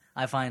myself,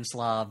 I find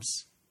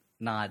slobs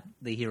not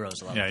the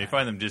heroes a lot of film. the Yeah, you time.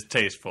 find them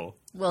distasteful.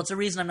 Well, it's a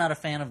reason I'm not a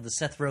fan of the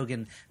Seth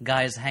Rogen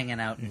guys hanging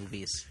out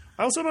movies.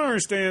 I also don't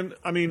understand.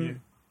 I mean,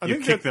 I You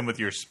think kick that, them with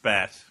your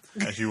spat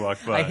as you walk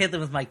by. I hit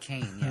them with my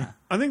cane, yeah.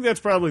 I think that's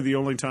probably the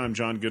only time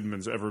John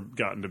Goodman's ever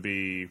gotten to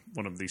be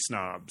one of the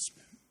snobs,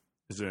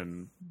 is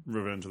in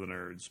Revenge of the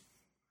Nerds,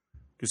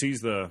 because he's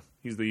the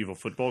evil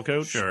football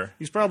coach. Sure.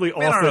 He's probably I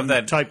don't know often if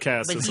that-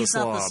 typecast But as he's a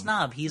not slob. the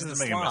snob, he's the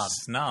Doesn't make him a slob.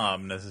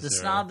 snob necessarily. The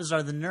snobs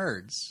are the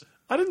nerds.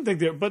 I didn't think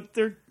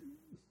they're.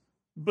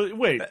 But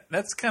wait,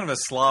 That's kind of a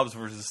slobs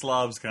versus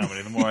slobs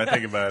comedy. The more I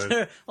think about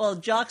it, Well,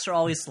 jocks are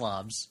always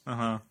slobs.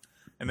 and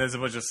there's a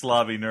bunch of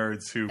slobby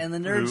nerds who And the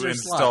nerds who are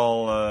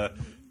install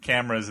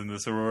cameras in the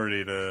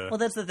sorority to. Well,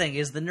 that's the thing,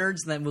 is the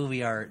nerds in that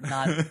movie are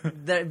not...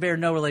 they bear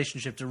no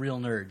relationship to real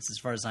nerds, as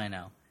far as I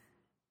know.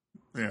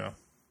 Yeah.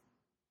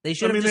 They I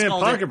should mean, have they just have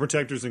called pocket it...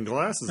 protectors and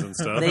glasses and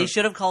stuff. They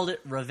should have called it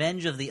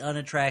Revenge of the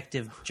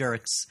Unattractive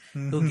Jerks,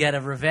 who get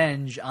a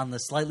revenge on the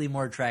slightly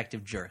more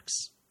attractive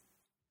jerks.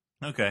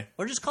 Okay.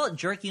 Or just call it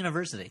Jerk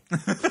University.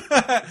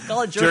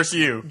 Call it Jerk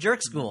U.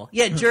 Jerk School.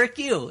 Yeah, Jerk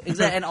U.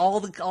 Exactly. And all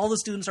the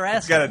students are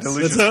assholes. Got a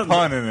delicious That's a-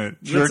 pun in it.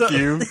 Jerk that's a-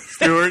 you,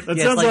 Stuart. That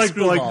Yeah, sounds it's like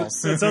like screwballs.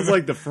 that sounds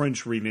like the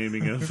French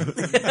renaming of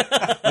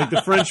like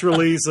the French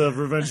release of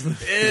Revenge of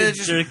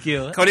the Jerk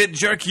U. Call it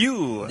jerk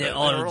you. They're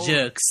all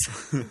jerks.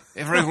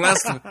 Every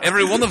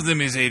one of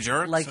them is a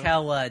jerk. Like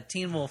how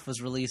Teen Wolf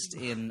was released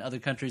in other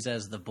countries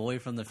as The Boy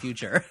from the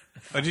Future.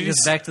 Did you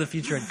Because Back to the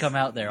Future had come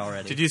out there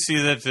already. Did you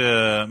see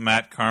that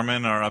Matt Carmen,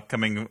 our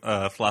upcoming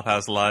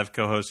Flophouse Live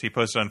co-host, he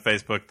posted on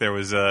Facebook there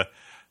was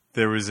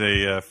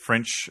a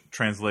French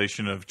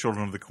translation of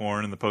Children of the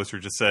Corn, and the poster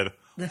just said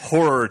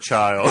 "horror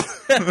child."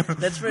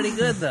 That's pretty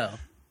good, though.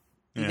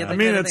 You get that I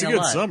mean, kind of it's a thing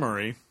good lot.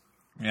 summary.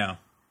 Yeah.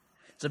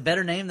 It's a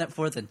better name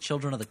for it than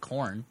Children of the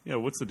Corn. Yeah,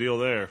 what's the deal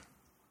there?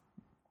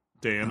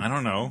 Dan, I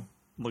don't know.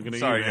 looking at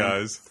Sorry, you, man.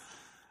 guys.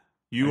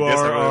 You I guess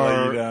I are. really let you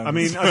our- down. I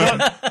mean,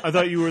 I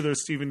thought you were the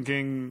Stephen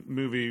King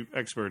movie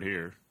expert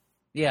here,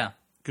 Yeah.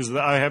 because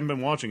I haven't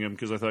been watching him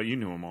because I thought you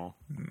knew them all.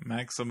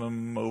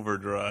 Maximum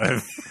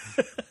Overdrive.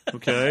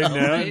 Okay,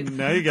 right.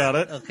 now you got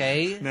it.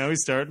 Okay. Now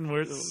he's starting.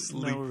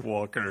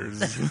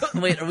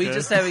 Sleepwalkers. Wait, are we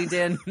just having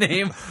Dan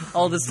name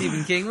all the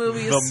Stephen King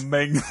movies? The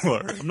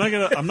Mangler.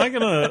 I'm not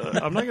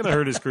gonna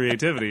hurt his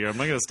creativity. I'm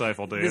not gonna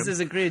stifle Dan. This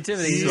isn't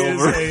creativity. He He's is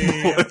Silver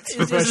a bullet.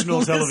 professional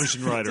just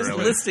television writer. just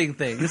Elliot. listing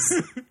things.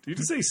 Did you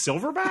just say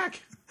Silverback?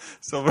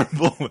 Silver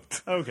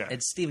Bullet. Okay.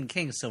 It's Stephen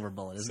King's Silver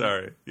Bullet, isn't it?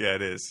 Sorry. Yeah,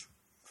 it is.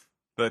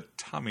 The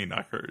Tommy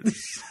Knockers.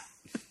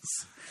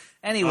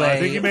 Anyway, I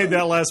think you made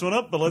that last one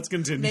up, but let's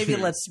continue. maybe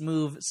let's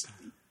move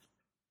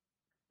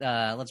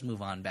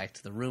on back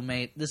to The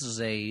Roommate. This is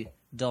a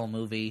dull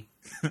movie,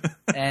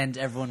 and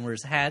everyone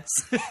wears hats.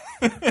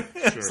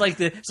 It's like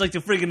the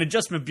friggin'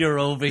 Adjustment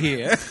Bureau over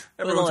here. With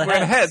all Everyone's the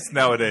wearing hats. hats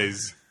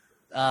nowadays.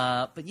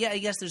 But yeah, I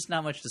guess there's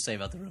not much to say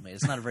about The Roommate.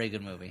 It's not a very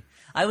good movie.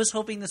 I was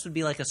hoping this would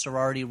be like a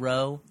Sorority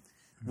Row,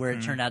 where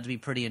it turned out to be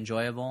pretty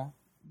enjoyable,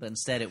 but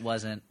instead it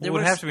wasn't. It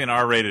would have to be an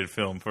R-rated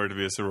film for it to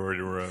be a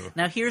sorority row.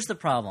 Now, here's the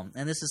problem,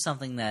 and this is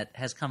something that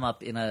has come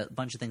up in a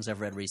bunch of things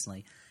I've read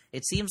recently.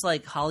 It seems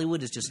like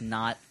Hollywood is just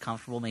not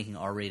comfortable making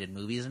R-rated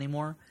movies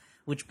anymore,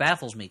 which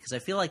baffles me, because I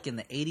feel like in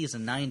the 80s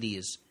and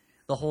 90s,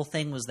 the whole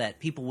thing was that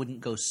people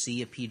wouldn't go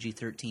see a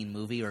PG-13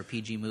 movie or a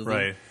PG movie.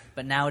 Right.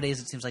 But nowadays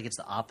it seems like it's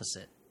the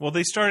opposite. Well,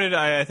 they started.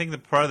 I think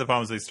part of the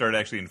problem is they started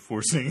actually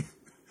enforcing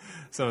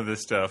some of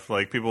this stuff.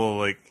 Like people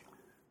were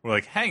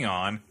like, "Hang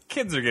on,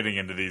 kids are getting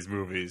into these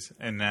movies,"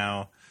 and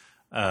now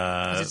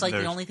It's like the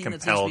they're only thing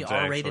that seems to be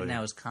compelled R-rated actually-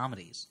 now is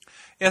comedies.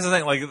 Yeah, that's the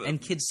thing. Like, And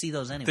kids see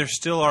those anyway. there's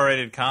still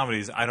R-rated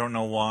comedies. I don't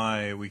know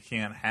why we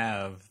can't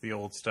have the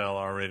old style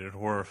R-rated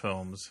horror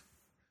films.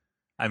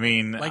 I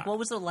mean, Like, what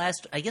was the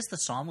last... I guess the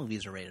Saw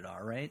movies are rated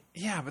R, right?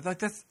 yeah, but like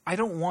that's I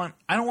don't want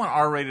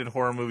R-rated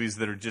horror movies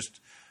that are just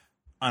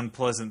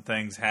unpleasant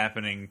things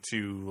happening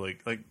to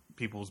like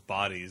people's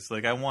bodies.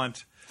 Like I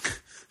want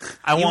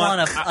You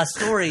want a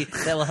story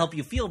that will help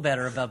you feel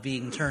better about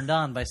being turned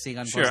on by seeing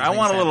unpleasant Sure, I things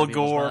want a happen little to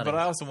people's gore, bodies. but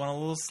I also want a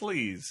little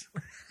sleaze.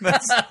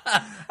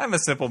 I'm a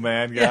simple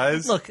man, Yeah,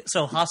 guys. look,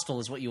 so Hostel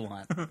is what you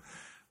want.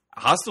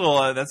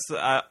 Hostel, that's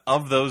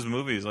of those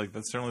movies. Like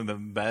that's certainly the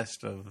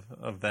best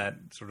of that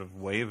sort of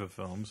wave of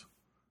films.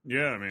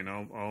 Yeah, I mean,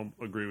 I'll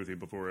agree with you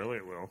before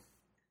Elliot will.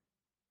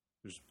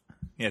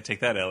 Yeah,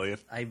 take that, Elliot.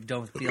 I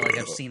don't feel like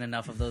I've seen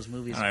enough of those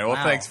movies. All right, well,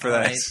 Wow, thanks for all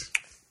that,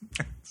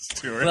 right.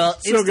 Stuart. Well,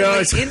 So,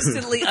 guys-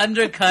 instantly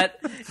undercut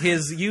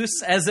his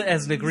use as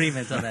an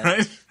agreement on that.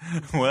 right?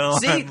 Well,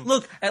 See,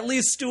 look, at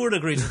least Stuart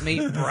agrees with me.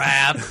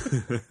 Brap.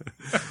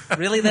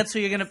 Really, that's who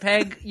you're going to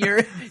peg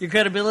your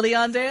credibility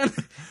on, Dan?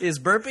 Is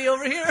Burpee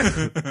over here?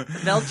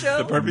 Melcho?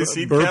 the Burpee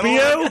Seed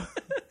Burpeo?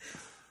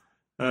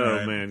 Oh,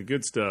 Right. man,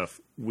 good stuff.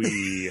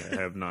 We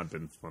have not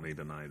been funny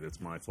tonight. It's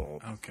my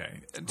fault. Okay.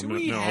 Do No,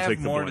 we I'll have take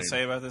the more to blame.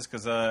 say about this?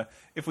 Because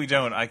if we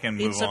don't, I can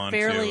move It's on a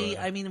fairly.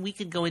 to... I mean, we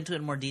could go into it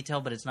in more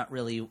detail, but it's not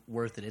really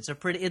worth it. It's a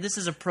pretty. This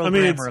is a I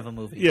programmer mean, it's, of a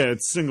movie. yeah,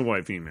 it's single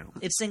white female.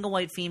 It's single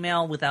white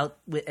female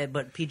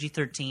but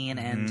PG-13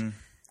 and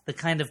the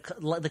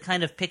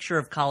kind of picture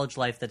of college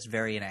life that's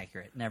very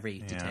inaccurate in every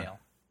detail.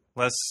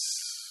 Less...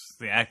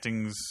 The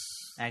acting's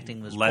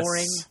Acting was less...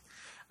 boring.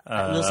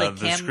 We'll say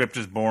the script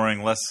is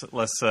boring. Less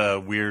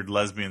weird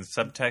lesbian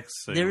subtext.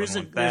 So there's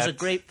there's a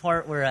great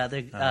part where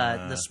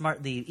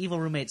the evil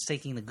roommate's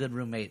taking the good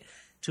roommate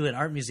to an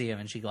art museum,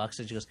 and she walks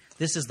in. She goes,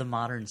 "This is the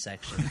modern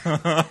section."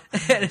 And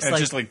it's like,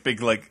 just like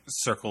big like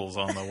circles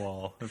on the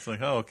wall. It's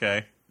like, oh,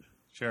 okay,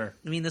 sure,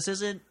 I mean, this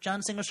isn't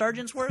John Singer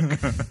Sargent's work.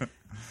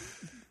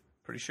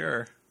 pretty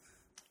sure.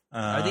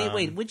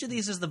 Wait, which of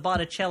these is the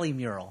Botticelli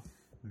mural?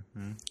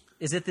 Mm-hmm.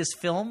 Is it this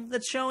film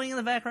that's showing in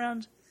the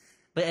background?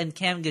 And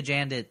Cam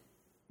Gajandit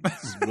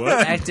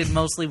What? acted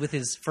mostly with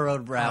his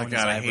furrowed brow. Oh and god,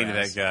 his I hated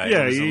eyebrows. that guy. Yeah,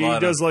 There was a he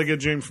lot does of like a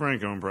James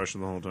Franco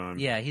impression the whole time.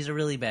 Yeah, he's a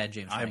really bad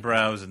James Franco.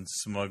 eyebrows and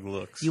smug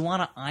looks. You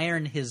want to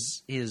iron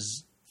his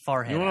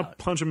forehead You want out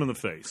to punch him in the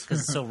face. because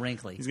it's so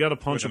wrinkly. He's got a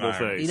With an punchable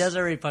iron. face. He does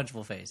have a very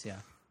punchable face. Yeah.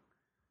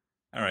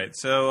 All right,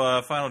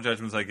 so final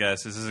judgments, I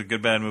guess. Is this a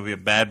good bad movie, a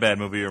bad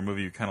movie, or a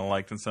movie you kind of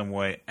liked in some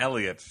way?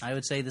 Elliot. I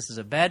would say this is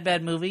a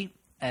bad movie.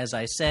 As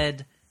I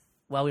said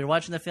while we were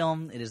watching the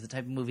film, it is the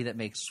type of movie that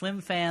makes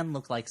Swim Fan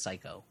look like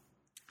Psycho.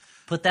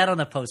 Put that on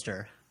a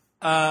poster.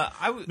 No,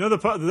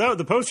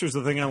 the poster's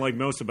the thing I like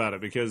most about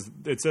it because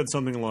it said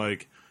something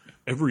like,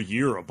 "Every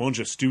year a bunch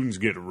of students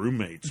get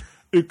roommates.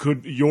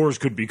 Yours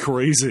could be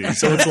crazy."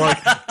 So it's like,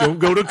 don't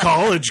go to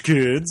college,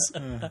 kids.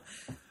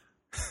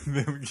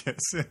 Yes,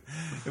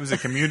 it was a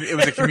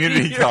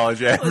community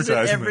college Was it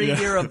advertisement. every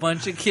year a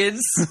bunch of kids?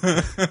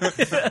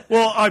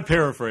 Well, I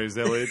paraphrased,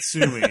 Elliot.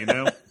 Sue me,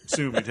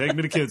 Sue me. Take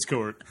me to kids'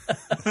 court.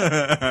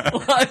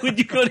 Why would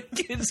you go to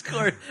kids'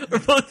 court? We're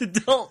both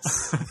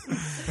adults.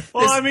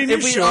 Well, I mean, you're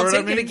If short. I'll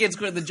take you to kids'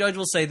 court, the judge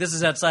will say, "This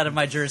is outside of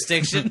my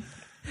jurisdiction.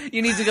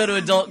 You need to go to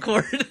adult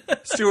court."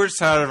 Stuart's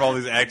tired of all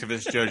these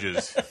activist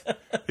judges.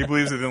 He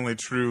believes that the only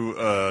true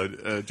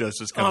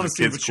justice comes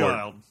Honesty to of a kids' court.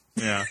 child.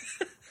 Yeah.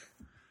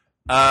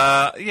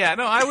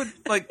 No, I would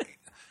like.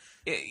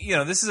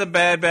 This is a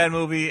bad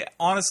movie.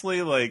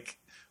 Honestly, like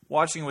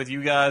watching it with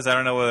you guys. I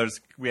don't know whether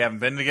we haven't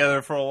been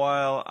together for a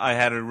while. I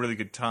had a really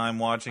good time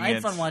watching I it.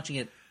 had fun watching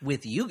it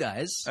with you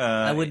guys.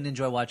 I wouldn't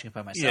enjoy watching it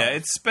by myself. Yeah,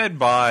 it's sped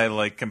by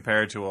like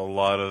compared to a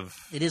lot of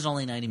It is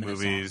only 90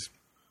 minutes movies.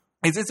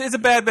 It's a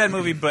bad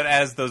movie, but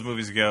as those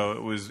movies go,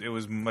 it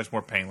was much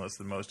more painless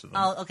than most of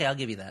them. long. I'll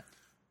give you that.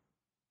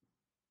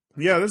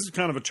 Yeah, this is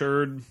kind of a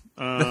turd.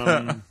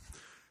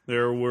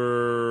 There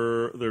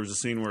was a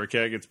scene where a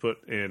cat gets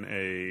put in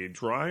a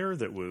dryer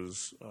that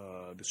was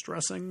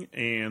distressing,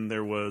 and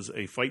there was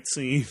a fight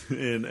scene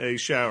in a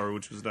shower,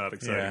 which was not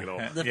exciting at all.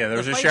 There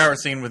was the a fight- shower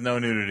scene with no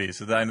nudity,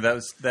 so that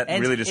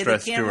And really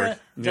distressed the camera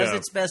Stuart. does Yeah.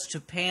 its best to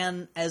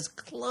pan as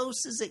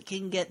close as it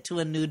can get to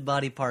a nude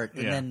body part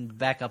and Yeah. then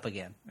back up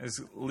again. As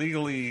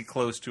legally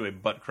close to a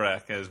butt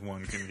crack as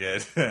one can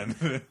get,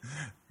 and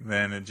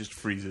then it just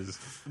freezes.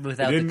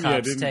 Without the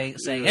cops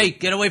saying, "Hey,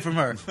 get away from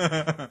her."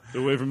 Get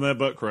away from that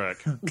butt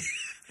crack.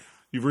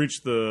 You've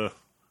reached the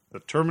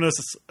terminus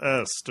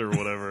est or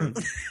whatever.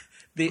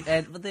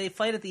 But the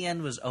fight at the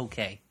end was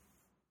okay.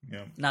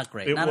 Yeah. Not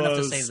great. It Not enough to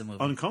was save the movie.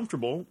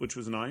 uncomfortable, which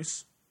was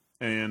nice,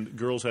 and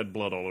girls had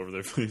blood all over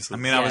their faces. I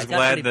mean, Yeah, I was it got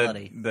glad pretty that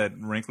bloody. that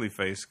wrinkly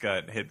face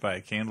got hit by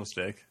a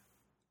candlestick.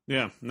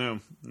 yeah, no,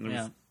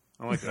 Yeah.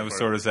 I like that. That was part.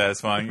 sort of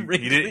satisfying.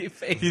 Wrinkly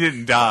face. He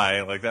didn't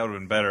die. Like that would have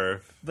been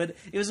better. But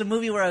it was a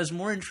movie where I was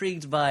more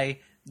intrigued by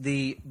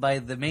the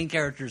main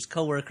character's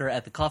coworker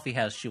at the coffee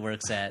house she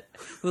works at,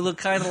 who looked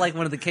kind of like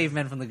one of the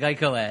cavemen from the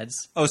Geico ads.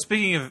 Oh,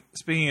 speaking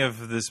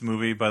of this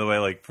movie, by the way,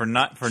 like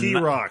Key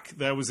Rock,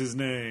 that was his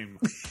name.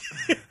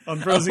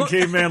 Unfrozen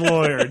caveman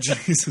lawyer.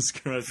 Jesus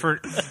Christ.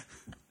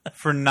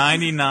 for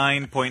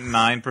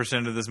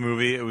 99.9% of this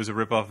movie, it was a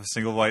ripoff of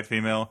Single White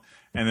Female,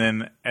 and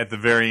then at the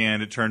very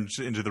end, it turns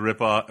into the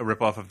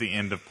ripoff of the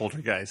end of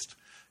Poltergeist.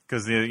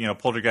 Because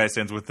Poltergeist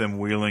ends with them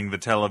wheeling the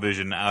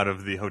television out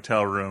of the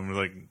hotel room,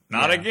 like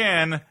not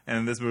again. And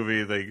in this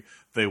movie,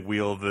 they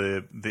wheel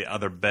the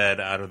other bed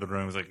out of the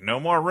room. It's like no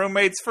more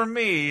roommates for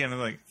me, and I'm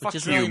like, fuck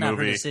Which is you, really not her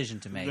movie. decision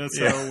to make. That's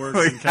how it works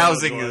Like in college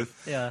housing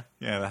life. Yeah.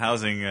 Yeah, the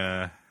housing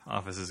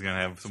office is going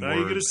to have some Now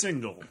you get a words.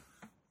 single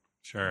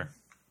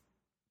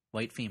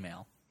White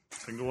female.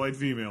 single white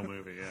female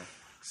movie, yeah.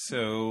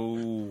 So,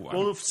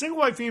 Well, Single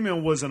White Female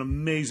was an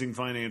amazing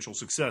financial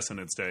success in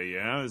its day,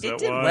 yeah? Is It that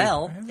did why?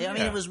 well. I mean,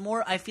 Yeah. it was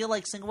more. I feel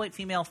like Single White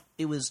Female.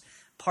 It was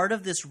part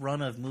of this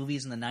run of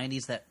movies in the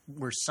 '90s that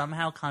were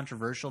somehow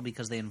controversial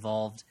because they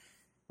involved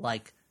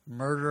like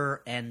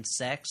murder and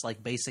sex,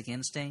 like Basic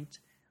Instinct.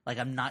 Like,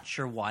 I'm not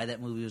sure why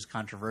that movie was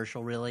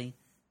controversial. Really,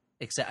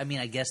 Except, I mean,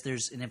 I guess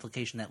there's an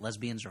implication that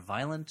lesbians are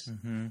violent,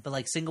 but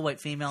like single white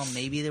female,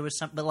 maybe there was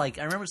some. But like,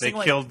 I remember They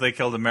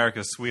killed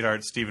America's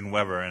sweetheart Steven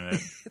Weber in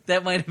it.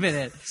 that might have been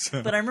it.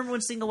 But I remember when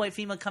single white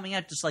female coming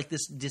out, just like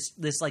this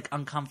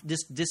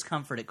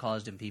discomfort it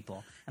caused in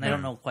people, and I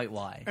don't know quite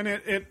why. And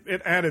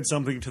it added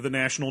something to the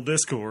national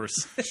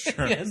discourse,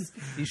 Yes,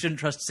 you shouldn't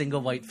trust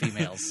single white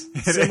females.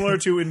 similar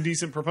to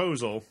Indecent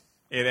Proposal.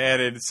 It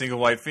added single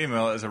white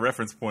female as a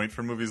reference point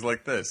for movies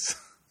like this.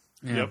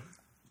 Yeah. Yep.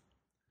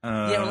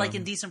 Yeah, or like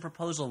Indecent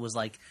Proposal was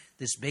like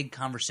this big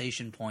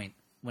conversation point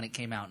when it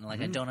came out, and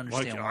like I don't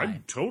understand why.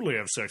 I'd totally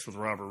have sex with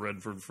Robert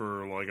Redford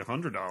for like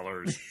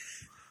 $100.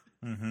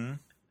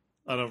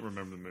 I don't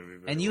remember the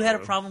movie. And you had a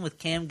problem with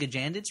Cam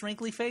Gajandit's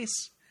wrinkly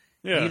face?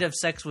 Yeah. You'd have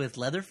sex with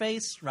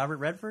Leatherface, Robert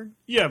Redford?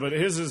 Yeah, but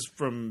his is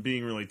from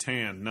being really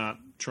tanned, not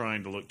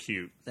trying to look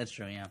cute. That's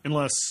true, yeah.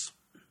 Unless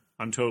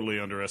I'm totally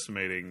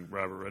underestimating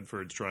Robert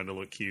Redford's trying to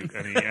look cute,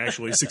 and he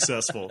actually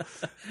successful.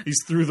 He's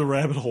through the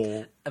rabbit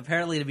hole.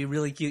 Apparently, to be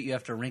really cute, you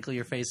have to wrinkle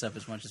your face up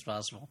as much as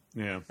possible.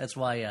 Yeah. That's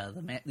why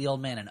the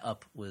old man in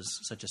Up was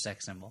such a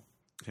sex symbol.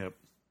 Yep.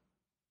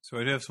 So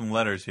I do have some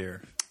letters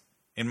here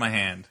in my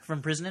hand.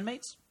 From prison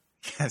inmates?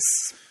 Yes.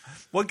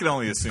 One can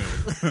only assume.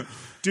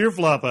 Dear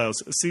Flophouse,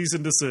 cease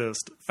and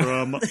desist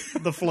from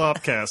the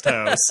Flopcast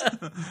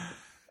house.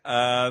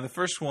 The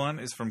first one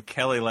is from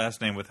Kelly,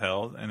 last name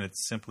withheld, and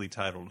it's simply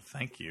titled,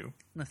 Thank You.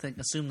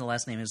 Assume the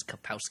last name is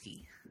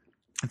Kapowski.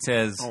 It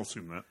says, I'll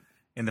assume that.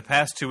 In the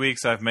past 2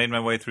 weeks, I've made my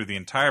way through the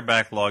entire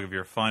backlog of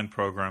your fine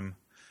program.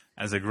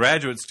 As a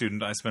graduate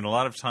student, I spend a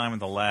lot of time in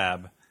the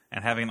lab,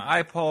 and having an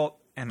iPod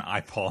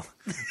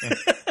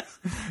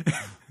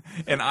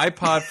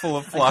full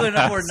of I couldn't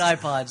afford flophouse. an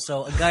iPod,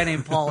 so a guy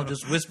named Paul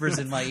just whispers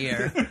in my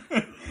ear.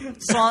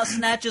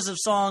 Snatches of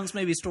songs,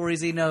 maybe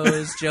stories he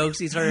knows, jokes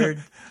he's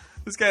heard.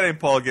 This guy named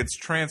Paul gets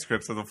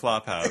transcripts of the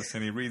Flophouse,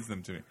 and he reads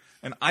them to me.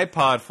 An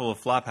iPod full of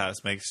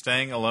Flophouse makes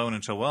staying alone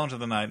until well into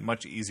the night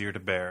much easier to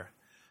bear.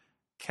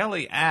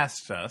 Kelly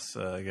asked us,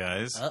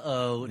 guys,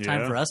 Time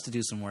Yeah. for us to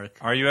do some work.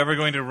 are you ever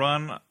going to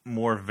run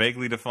more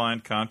vaguely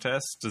defined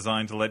contests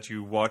designed to let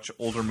you watch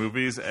older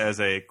movies as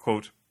a,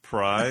 quote,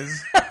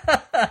 prize?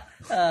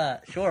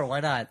 Sure, why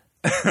not?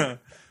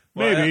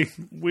 Maybe.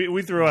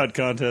 We throw out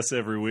contests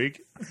every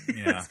week.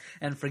 Yeah.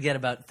 And forget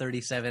about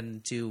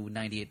 37 to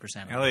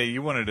 98%. Kelly,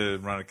 you wanted to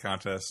run a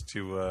contest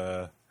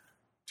to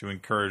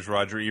encourage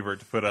Roger Ebert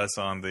to put us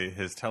on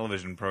his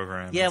television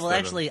program. Yeah, well,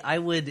 instead actually, I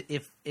would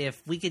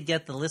if we could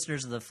get the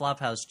listeners of the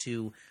Flophouse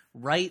to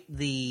write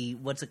the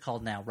what's it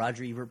called now?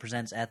 Roger Ebert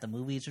Presents at the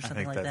Movies or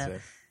something think like that's that.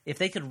 it. If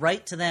they could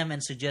write to them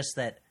and suggest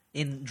that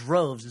in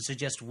droves and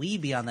suggest we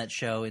be on that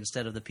show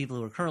instead of the people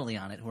who are currently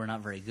on it who are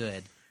not very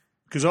good.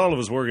 Because all of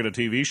us work at a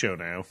TV show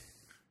now.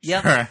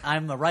 Yep, Sure.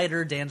 I'm a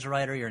writer. Dan's a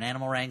writer. You're an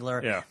animal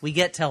wrangler. Yeah. We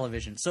get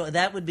television, so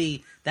that would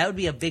be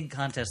a big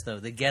contest though.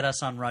 The Get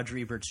Us on Roger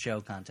Ebert's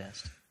Show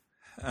contest.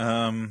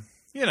 and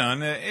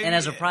And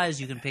as a prize,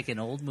 you can pick an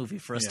old movie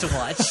for us to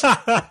watch.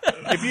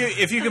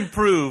 if you can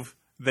prove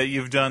that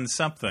you've done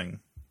something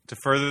to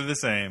further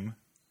this aim,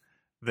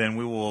 then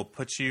we will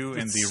put you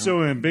in It's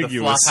so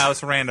ambiguous. the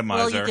Flophouse randomizer.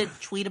 Well, you could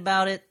tweet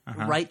about it,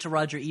 write to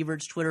Roger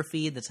Ebert's Twitter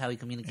feed. That's how he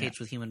communicates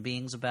with human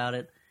beings about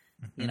it.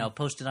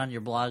 Post it on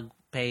your blog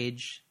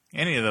page.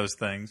 Any of those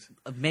things.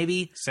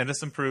 Maybe Send us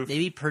some proof.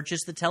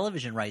 purchase the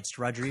television rights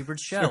to Roger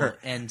Ebert's show Sure.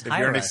 and If hire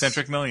you're an us.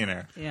 eccentric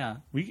millionaire. Yeah,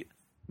 We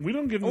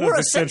don't get enough or a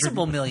eccentric.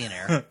 sensible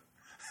millionaire.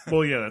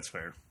 Well, yeah, that's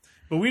fair.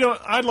 But we don't.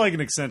 I'd like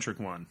an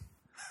eccentric one.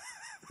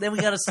 Then we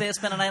got to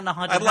spend a night in a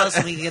haunted house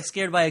and we can get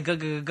scared by a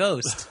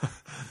ghost.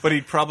 But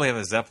he'd probably have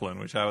a Zeppelin,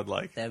 which I would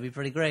like. That'd be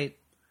pretty great.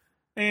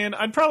 And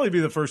I'd probably be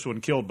the first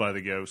one killed by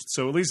the ghost,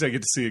 so at least I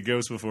get to see a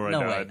ghost before I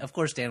No way. died. Of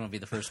course, Dan would be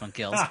the first one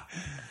killed.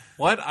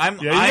 What? Yeah,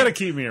 you got to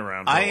keep me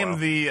around. For a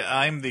while.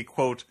 I'm the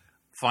quote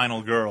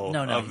final girl.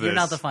 No, of this. you're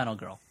not the final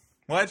girl.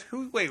 What?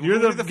 Who? Wait, You're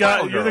who the would be guy.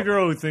 final You're the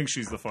girl? girl who thinks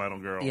she's the final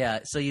girl. Yeah,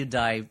 so you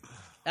die.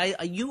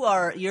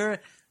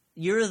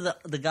 You're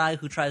the guy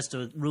who tries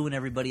to ruin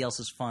everybody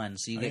else's fun,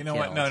 so you get You know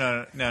killed.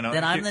 what? No.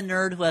 Then I'm the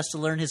nerd who has to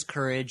learn his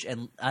courage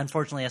and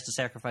unfortunately has to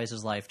sacrifice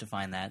his life to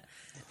find that.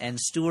 And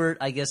Stuart,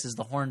 I guess, is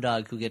the horn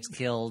dog who gets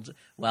killed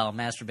while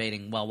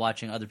masturbating while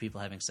watching other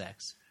people having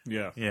sex.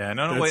 Yeah. Yeah.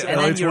 No. That's, Wait. and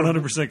then it's you're-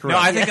 100% correct. No,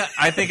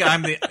 I think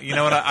I'm the. You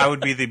know what? I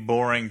would be the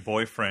boring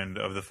boyfriend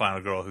of the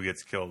final girl who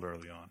gets killed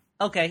early on.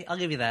 Okay, I'll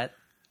give you that.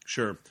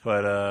 Sure.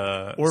 But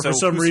Or so for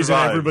some who reason,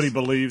 survives? everybody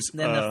believes.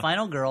 Then the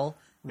final girl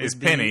would is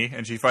be, Penny,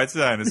 and she fights a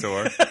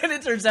dinosaur. and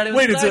it turns out it was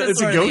Wait, a it's a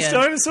dinosaur at the ghost end.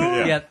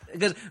 dinosaur? Yeah,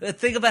 because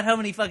think about how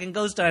many fucking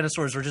ghost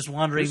dinosaurs were just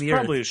wandering There's the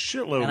probably earth. a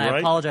shitload, And I right?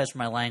 apologize for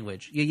my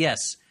language. Yes.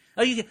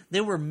 Oh,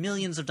 there were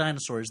millions of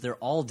dinosaurs. They're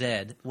all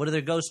dead. What are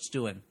their ghosts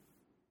doing?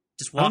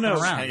 Just I don't walking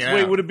know. around. Yeah.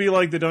 Wait, would it be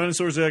like the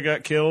dinosaurs that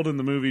got killed in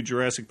the movie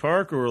Jurassic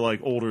Park, or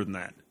like older than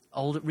that?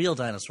 Old, real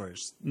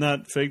dinosaurs.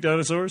 Not fake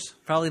dinosaurs?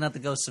 Probably not the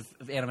ghosts of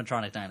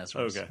animatronic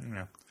dinosaurs. Okay.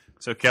 Yeah.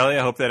 So Kelly,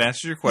 I hope that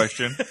answers your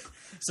question.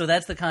 So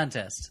that's the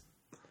contest.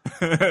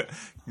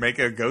 Make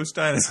a ghost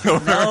dinosaur.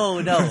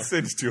 No.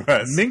 Send to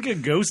us. Minka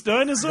ghost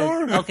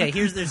dinosaur? Okay,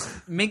 there's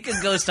Minka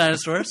Ghost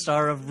Dinosaur,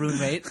 star of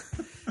Roommate.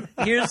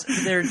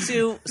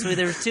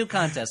 There's two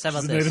contests. How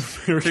about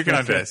this? Two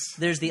contests.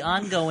 There's the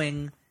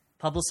ongoing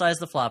publicize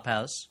the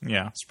Flophouse,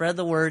 Yeah, spread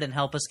the word and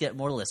help us get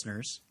more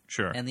listeners.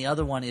 sure. And the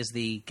other one is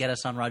the get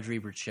us on Roger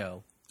Ebert's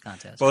show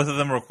contest. Both of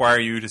them require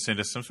you to send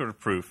us some sort of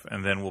proof,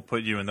 and then we'll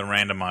put you in the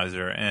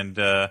randomizer. And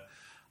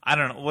I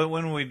don't know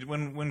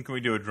when can we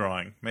do a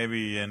drawing?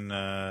 Maybe in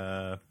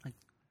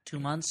 2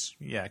 months.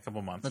 a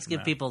couple months. Let's from give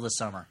now. people the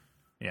summer.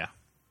 Yeah.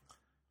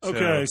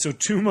 Okay, so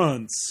 2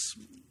 months.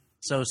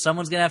 So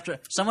someone's gonna have to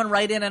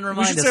write in and We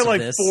remind should us say of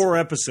like this. 4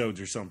 episodes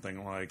or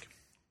something like.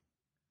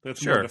 That's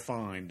Sure. more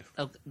defined.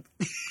 Okay.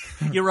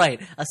 You're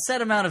right. A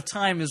set amount of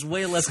time is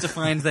way less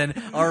defined than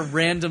our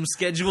random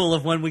schedule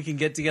of when we can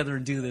get together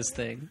and do this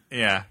thing.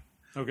 Yeah.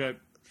 Okay.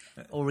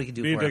 Or we can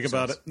do Be a 4 dick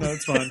about episodes. it. No,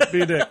 it's fine.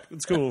 Be a dick.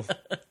 It's cool.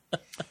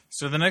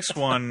 So the next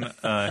one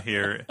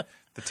here,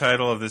 the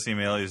title of this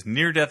email is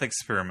Near Death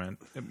Experiment.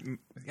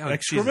 Oh,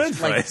 Excrement?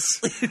 Jesus Like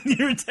Christ.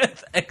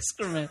 near-death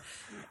excrement.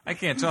 I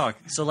can't talk.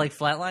 So like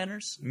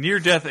flatliners?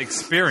 Near-death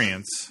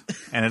experience,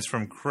 and it's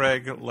from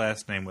Craig,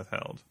 last name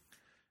withheld.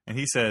 And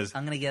he says,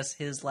 I'm going to guess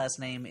his last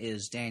name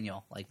is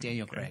Daniel, like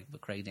Daniel Craig, but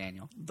Craig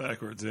Daniel.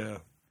 Backwards, yeah.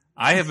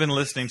 I have been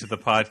listening to the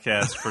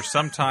podcast for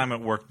some time at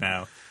work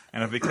now,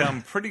 and have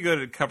become pretty good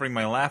at covering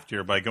my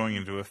laughter by going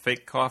into a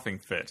fake coughing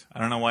fit. I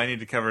don't know why I need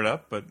to cover it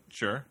up, but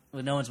sure.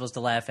 Well, no one's supposed to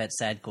laugh at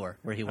Sadcore,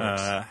 where he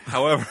works.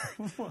 However,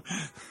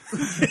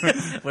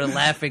 Where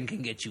laughing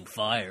can get you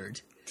fired.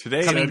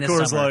 today... Coming this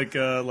Hardcore's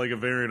summer. like a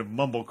variant of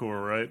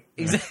mumblecore, right?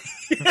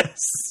 Exactly. Yes.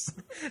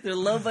 They're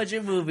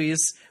low-budget movies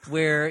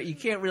where you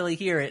can't really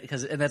hear it,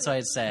 and that's why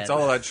it's sad. It's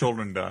all about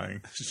children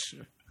dying.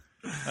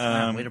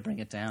 Wow, way to bring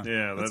it down.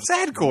 Yeah, that's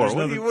Sadcore.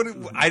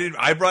 there's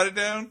I brought it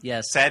down?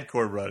 Yes.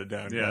 Sadcore brought it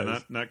down. Yeah,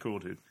 guys. not cool,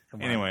 dude.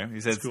 Come on. Anyway,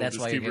 he says, That's Just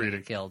why you're keep going to reading.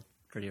 get killed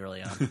pretty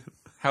early on.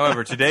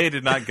 however, today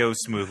did not go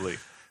smoothly.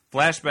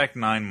 Flashback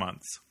 9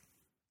 months.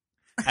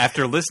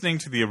 After listening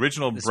to the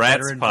original This Bratz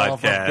better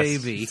involve a podcast,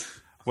 baby.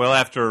 well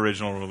after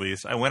original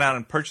release, I went out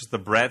and purchased the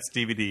Bratz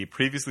DVD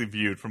previously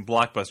viewed from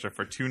Blockbuster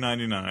for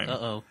 $2.99.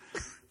 Uh-oh.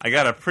 I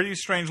got a pretty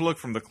strange look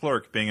from the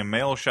clerk, being a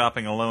male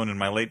shopping alone in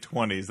my late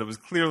 20s that was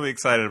clearly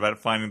excited about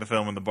finding the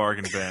film in the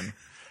bargain bin.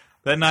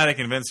 That night I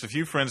convinced a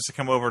few friends to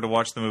come over to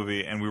watch the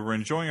movie, and we were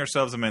enjoying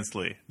ourselves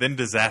immensely. Then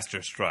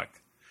disaster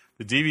struck.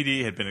 The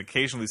DVD had been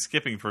occasionally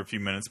skipping for a few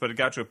minutes, but it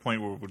got to a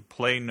point where it would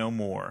play no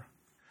more.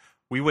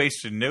 We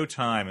wasted no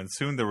time, and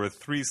soon there were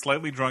 3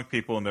 slightly drunk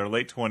people in their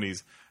late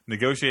 20s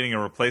negotiating a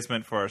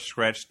replacement for our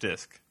scratched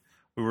disc.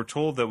 We were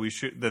told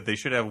that they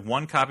should have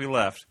 1 copy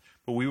left,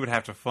 but we would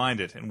have to find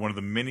it in one of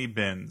the many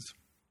bins.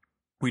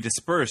 We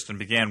dispersed and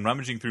began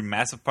rummaging through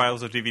massive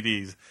piles of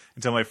DVDs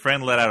until my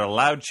friend let out a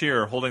loud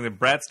cheer, holding the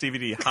Bratz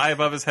DVD high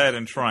above his head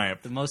in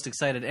triumph. The most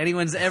excited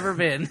anyone's ever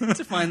been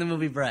to find the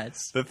movie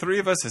Bratz. The 3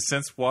 of us have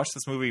since watched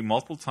this movie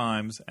multiple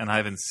times, and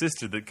I've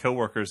insisted that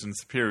coworkers and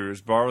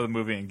superiors borrow the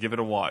movie and give it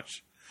a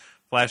watch.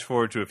 Flash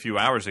forward to a few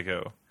hours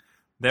ago.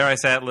 There I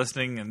sat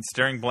listening and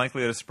staring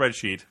blankly at a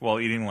spreadsheet while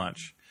eating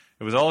lunch.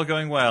 It was all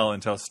going well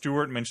until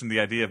Stuart mentioned the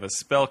idea of a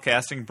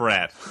spell-casting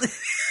brat.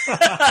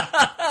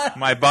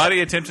 My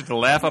body attempted to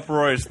laugh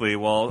uproariously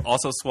while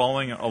also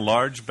swallowing a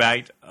large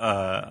bite,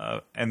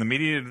 and the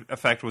immediate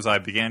effect was I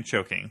began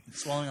choking.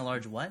 Swallowing a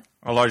large what?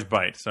 A large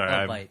bite,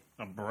 sorry. A bite.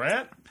 A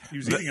brat? He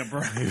was eating a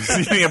brat. I was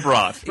eating a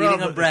broth.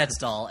 Eating a Bratz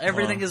doll.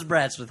 Everything is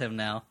Bratz with him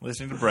now.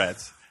 Listening to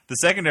brats. The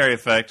secondary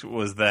effect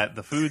was that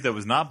the food that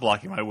was not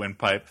blocking my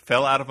windpipe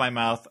fell out of my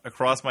mouth,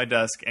 across my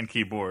desk and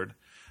keyboard.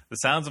 The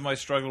sounds of my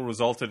struggle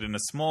resulted in a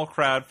small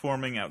crowd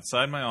forming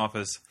outside my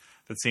office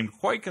that seemed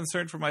quite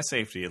concerned for my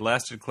safety. It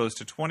lasted close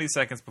to 20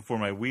 seconds before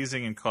my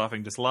wheezing and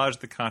coughing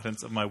dislodged the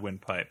contents of my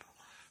windpipe.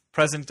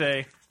 Present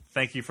day,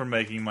 thank you for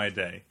making my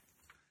day.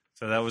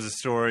 So that was a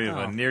story of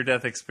a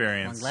near-death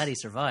experience. I'm glad he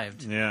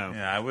survived. Yeah.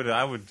 Yeah, I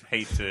would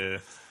hate to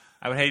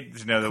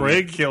know that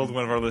Craig? we killed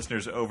one of our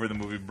listeners over the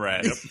movie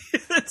Brad.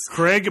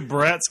 Craig,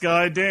 Bratz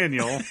guy,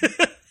 Daniel.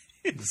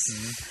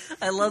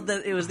 I love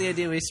that it was the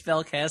idea of a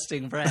spell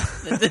casting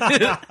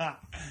Bratz.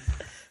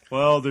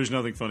 Well, there's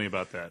nothing funny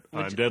about that.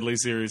 I'm deadly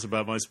serious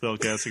about my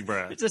spellcasting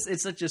brat.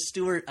 It's such a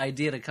Stuart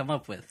idea to come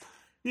up with.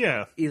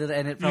 Yeah.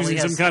 And it probably Using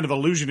has some kind of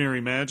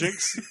illusionary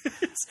magics.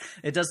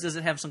 Does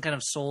it have some kind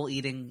of soul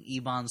eating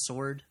Ebon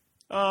sword?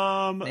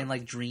 And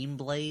like Dream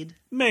Blade?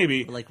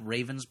 Maybe. Or like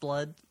Raven's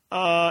Blood?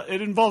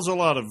 It involves a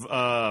lot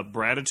of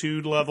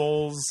gratitude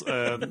levels,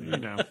 you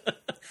know.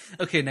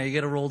 Okay, now you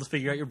gotta roll to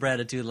figure out your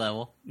gratitude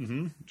level.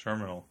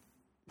 Terminal.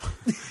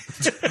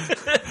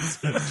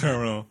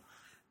 Terminal.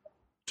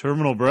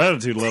 Terminal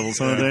gratitude levels,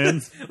 huh,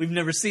 Dan? We've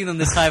never seen them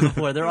this high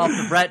before. They're off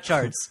the Brat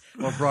charts.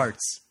 Or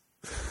Brarts.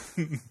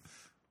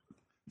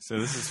 So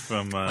this is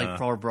from... Like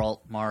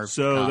Bralt, Mar.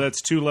 So that's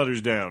 2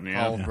 letters down,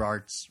 yeah? All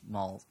Brarts,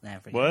 Mal.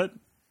 What?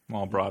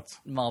 Mall Brats.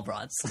 Mal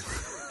Brats.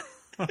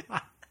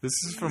 This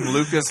is from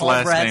Lucas, Paul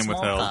last Brat, name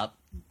small withheld. cop.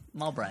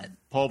 Mall Brat.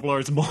 Paul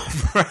Blart's Mall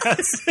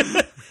Brats.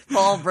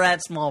 Paul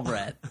Brat, small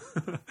brat.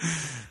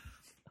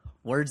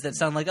 Words that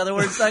sound like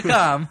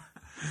otherwords.com,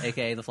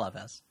 a.k.a. the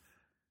Flophouse.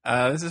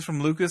 This is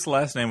from Lucas,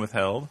 last name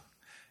withheld.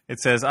 It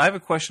says, I have a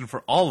question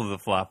for all of the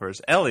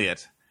floppers.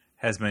 Elliot,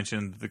 has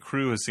mentioned the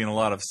crew has seen a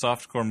lot of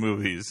softcore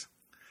movies.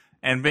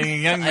 And being a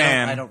young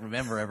man... I don't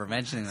remember ever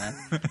mentioning that.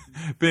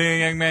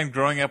 Being a young man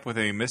growing up with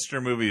a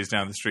Mr. Movies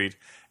down the street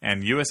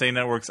and USA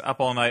Network's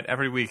Up All Night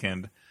every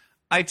weekend,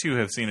 I too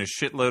have seen a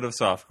shitload of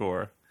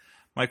softcore.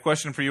 My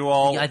question for you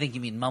all... I think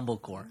you mean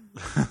mumblecore.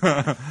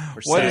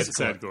 What Or is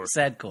sadcore?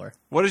 sadcore.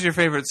 What is your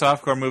favorite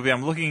softcore movie?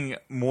 I'm looking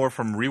more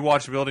from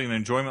rewatchability and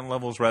enjoyment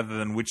levels rather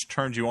than which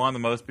turned you on the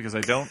most, because I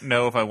don't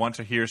know if I want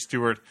to hear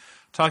Stuart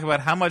talk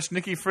about how much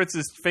Nikki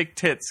Fritz's fake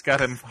tits got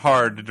him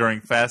hard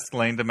during Fast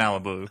Lane to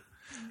Malibu.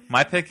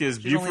 My pick is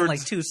There's only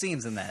Buford's... like 2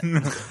 scenes in that.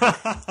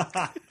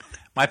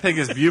 My pick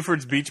is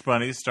Buford's Beach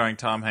Bunnies, starring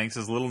Tom Hanks'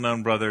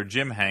 little-known brother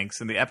Jim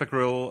Hanks in the epic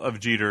role of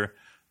Jeter,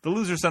 the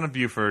loser son of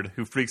Buford,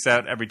 who freaks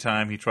out every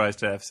time he tries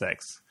to have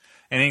sex.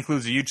 And he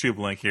includes a YouTube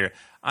link here.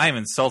 I am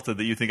insulted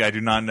that you think I do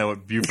not know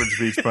what Buford's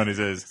Beach Bunnies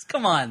is.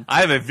 Come on.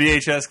 I have a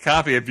VHS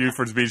copy of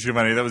Buford's Beach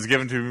Bunny that was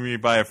given to me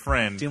by a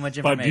friend. Too much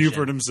By information.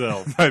 Buford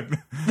himself.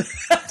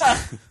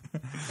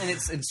 And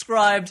it's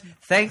inscribed,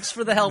 "Thanks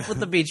for the help with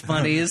the beach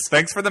bunnies.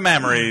 Thanks for the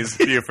memories,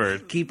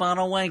 Buford. Keep on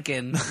a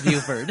wanking,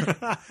 Buford."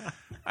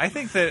 I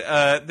think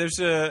that there's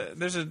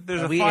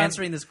a Are we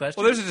answering this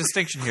question? Well, there's a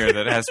distinction here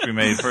that has to be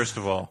made. First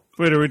of all,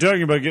 Wait, are we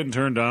talking about getting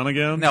turned on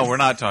again? no, we're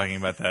not talking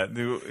about that.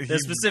 They're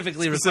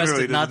specifically does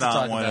requested not to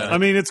talk wanna- about I it.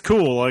 mean, it's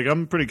cool. Like,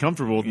 I'm pretty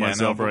comfortable with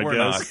myself, but I we're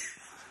guess. not.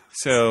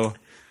 So,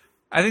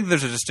 I think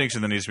there's a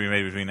distinction that needs to be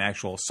made between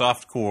actual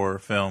softcore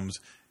films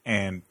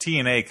and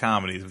TNA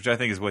comedies, which I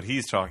think is what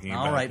he's talking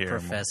about All right, here.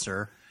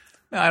 Professor.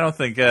 No, I don't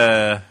think.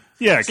 Yeah,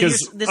 So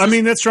because, this I is-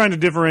 mean, that's trying to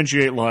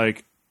differentiate,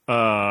 like,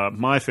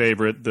 my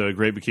favorite, the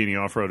Great Bikini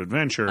Off-Road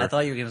Adventure, I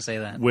thought you were going to say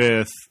that.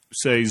 with,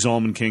 say,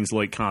 Zalman King's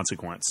Lake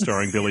Consequence,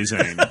 starring Billy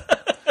Zane.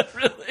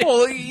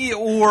 Well,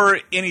 or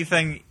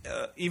anything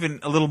even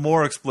a little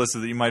more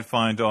explicit that you might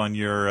find on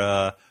your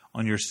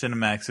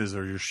Cinemaxes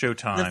or your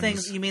Showtimes. The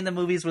things you mean the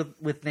movies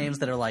with names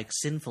that are like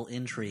sinful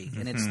intrigue,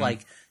 and it's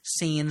like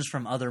scenes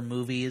from other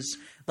movies.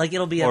 Like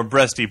it'll be or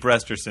Breasty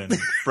Bresterson,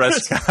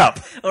 Breast Cop.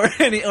 or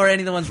any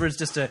of the ones where it's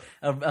just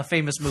a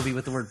famous movie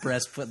with the word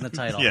breast put in the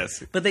title.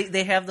 Yes. But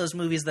they have those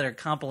movies that are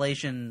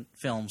compilation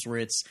films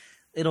where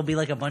it'll be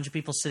like a bunch of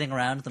people sitting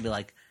around and they'll be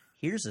like,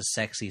 "Here's a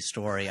sexy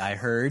story I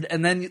heard,"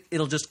 and then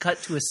it'll just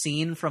cut to a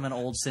scene from an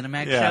old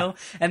Cinemax show,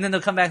 and then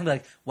they'll come back and be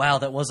like, "Wow,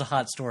 that was a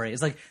hot story."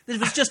 It's like, this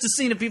was just a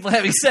scene of people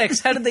having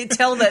sex. How did they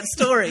tell that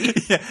story?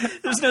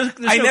 There's no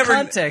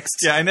context.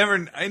 Yeah, I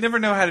never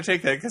know how to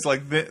take that because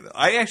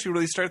I actually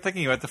really start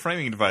thinking about the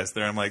framing device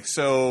there. I'm like,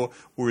 so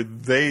were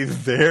they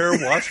there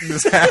watching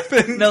this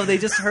happen? No, they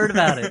just heard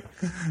about it.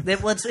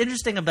 What's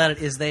interesting about it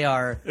is they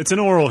are It's an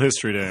oral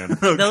history, Dan.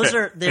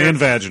 they're And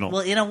vaginal.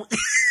 Well,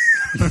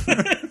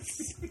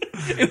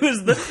 it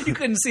was you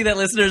couldn't see that,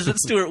 listeners, but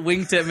Stuart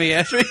winked at me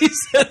after he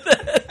said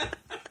that.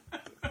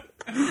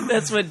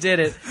 That's what did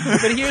it.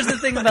 But here's the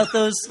thing about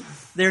those.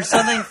 There's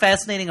something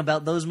fascinating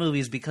about those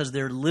movies because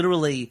they're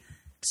literally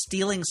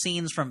stealing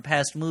scenes from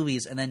past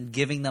movies and then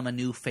giving them a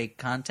new fake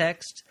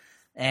context.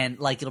 And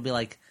like it'll be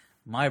like,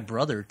 "My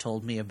brother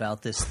told me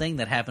about this thing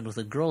that happened with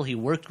a girl he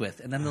worked with,"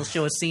 and then they'll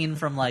show a scene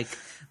from like,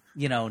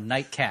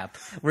 Nightcap,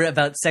 where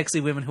about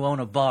sexy women who own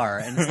a bar,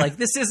 and it's like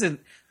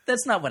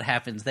that's not what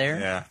happens there.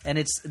 Yeah. And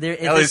it's there.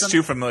 Ellie's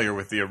too familiar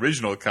with the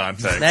original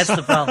context. That's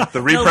the problem. The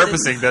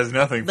repurposing does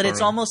nothing. But for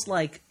it's him. almost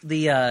like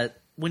the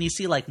when you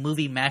see like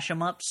movie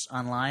mash-em-ups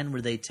online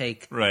where they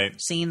take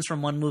scenes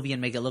from one movie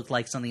and make it look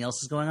like something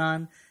else is going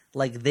on.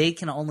 Like they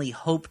can only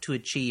hope to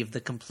achieve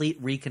the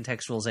complete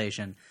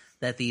recontextualization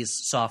that these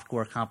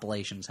softcore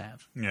compilations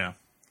have. Yeah.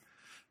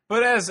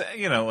 But as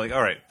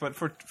all right. But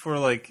for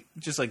like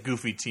just like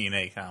goofy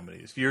TNA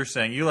comedies, you're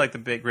saying you like the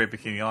Great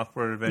Bikini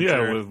Off-Road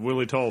Adventure? Yeah, with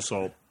Willie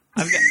Tallsalt.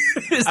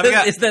 Is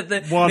that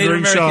the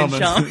Wandering Native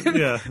American shaman.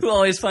 Yeah. who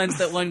always finds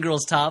that one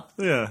girl's top?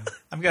 Yeah.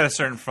 I've got a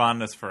certain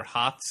fondness for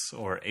HOTS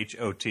or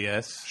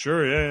HOTS.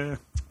 Sure, yeah.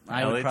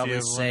 I would probably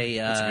LATF one? say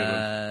That's a good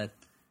one.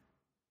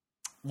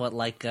 what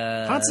like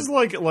Hots is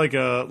like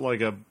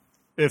a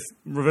if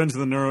Revenge of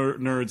the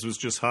Nerds was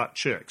just hot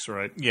chicks,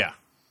 right? Yeah,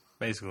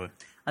 basically.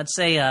 I'd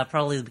say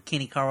probably the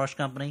Bikini Car Wash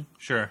Company.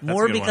 Sure. that's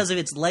More a good because one. of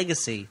its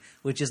legacy,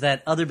 which is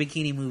that other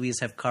bikini movies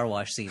have car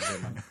wash scenes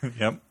in them.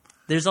 Yep.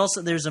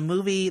 There's a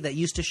movie that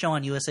used to show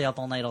on USA Up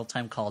All Night all the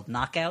time called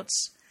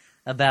Knockouts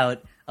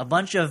about a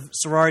bunch of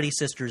sorority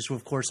sisters who,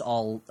 of course,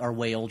 all are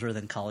way older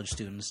than college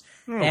students.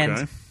 Okay.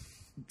 And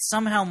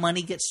somehow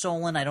money gets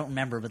stolen. I don't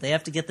remember, but they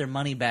have to get their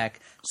money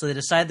back. So they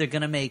decide they're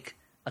going to make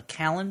a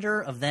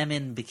calendar of them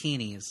in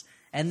bikinis.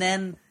 And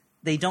then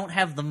they don't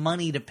have the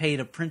money to pay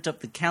to print up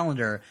the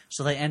calendar,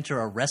 so they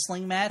enter a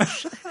wrestling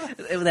match.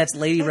 That's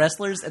lady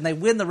wrestlers, and they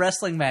win the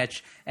wrestling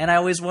match. And I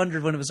always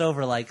wondered when it was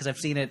over, like, because I've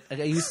seen it, I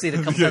used to see it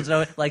a couple times,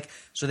 like,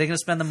 so are they going to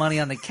spend the money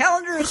on the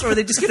calendars, or are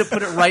they just going to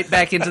put it right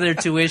back into their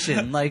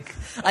tuition? Like,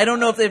 I don't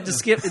know if they have to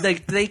skip,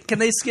 can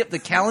they skip the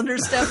calendar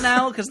step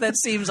now? Because that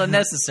seems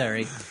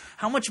unnecessary.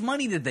 How much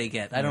money did they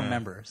get? I don't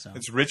remember. So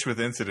It's rich with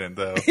incident,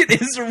 though.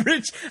 it is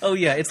rich. Oh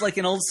yeah, it's like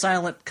an old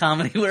silent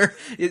comedy where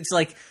it's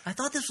like, I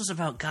thought this was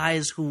about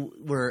guys who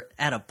were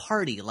at a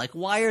party. Like,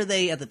 why are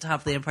they at the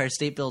top of the Empire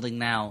State Building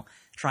now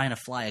trying to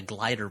fly a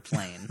glider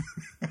plane?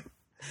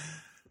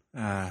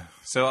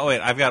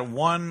 Wait, I've got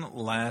one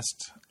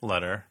last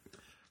letter.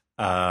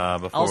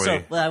 Before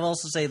Also, I will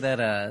also say that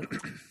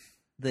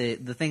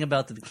the thing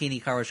about the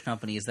Bikini Car Wash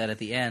Company is that at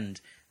the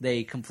end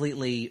they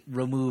completely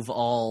remove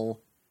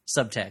all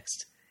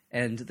subtext,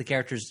 and the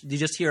characters, you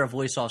just hear a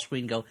voice off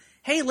screen go,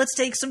 "Hey, let's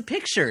take some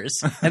pictures,"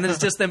 and then it's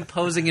just them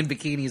posing in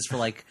bikinis for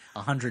like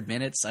 100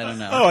 minutes. I don't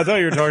know. Oh, I thought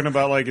you were talking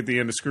about like at the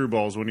end of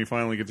Screwballs when you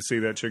finally get to see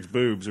that chick's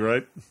boobs,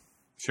 right?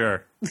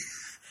 Sure.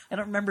 I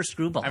don't remember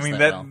Screwballs. I mean,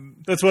 that well.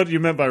 That's what you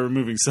meant by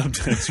removing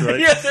subtext, right?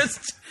 Yeah,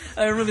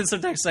 I remember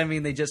subtext. I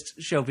mean, they just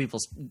show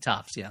people's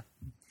tops. Yeah.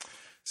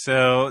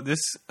 So this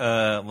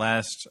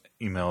last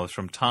email is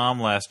from Tom,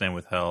 last name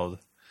withheld,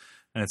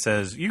 and it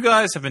says, "You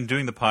guys have been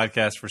doing the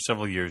podcast for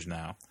several years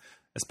now,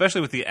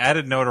 especially with the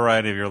added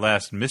notoriety of your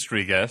last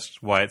mystery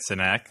guest, Wyatt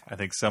Cenac. I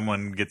think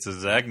someone gets a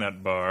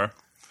Zagnut bar.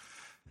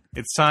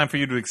 It's time for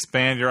you to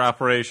expand your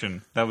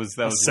operation." That was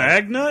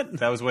Sagnut?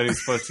 That was what he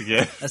was supposed to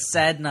get. A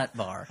sad nut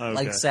bar, Okay.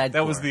 like sad.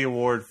 That was the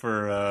award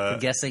for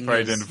guessing for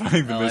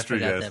identifying the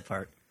mystery I forgot guest. that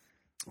part.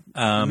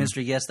 The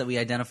mystery guest that we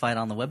identified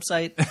on the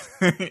website.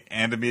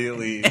 And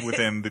immediately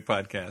within the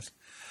podcast.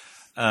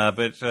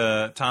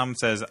 But Tom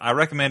says, "I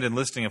recommend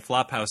enlisting a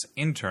Flophouse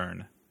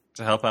intern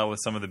to help out with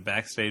some of the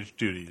backstage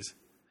duties.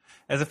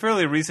 As a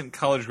fairly recent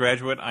college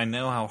graduate, I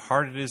know how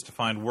hard it is to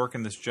find work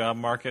in this job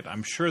market.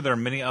 I'm sure there are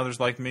many others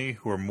like me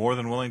who are more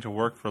than willing to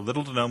work for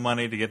little to no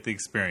money to get the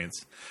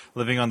experience.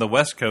 Living on the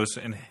West Coast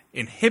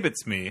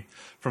inhibits me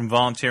from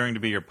volunteering to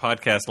be your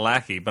podcast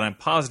lackey, but I'm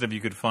positive you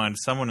could find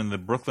someone in the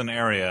Brooklyn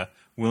area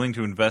willing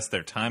to invest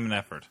their time and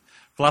effort.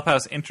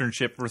 Flophouse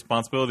internship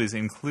responsibilities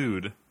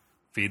include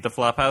feed the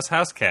Flophouse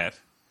house cat,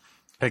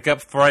 pick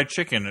up fried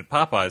chicken at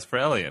Popeyes for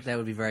Elliot, That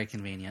would be very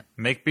convenient.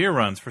 make beer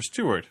runs for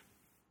Stuart,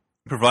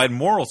 provide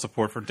moral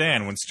support for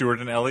Dan when Stuart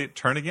and Elliot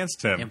turn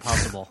against him.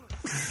 Impossible.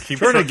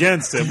 Turn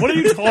against him. What are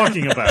you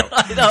talking about?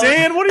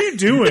 Dan, what are you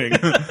doing?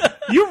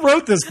 You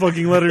wrote this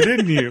fucking letter,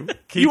 didn't you?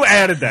 You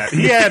added that.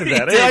 He added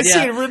that. I see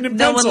it written in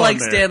No pencil one on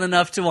likes there. Dan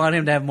enough to want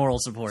him to have moral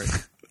support.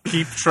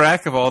 Keep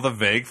track of all the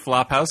vague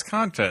Flophouse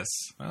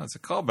contests. Well, it's a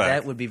callback.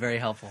 That would be very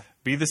helpful.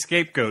 Be the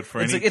scapegoat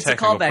for It's any a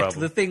technical callback problem. to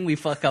the thing we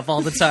fuck up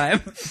all the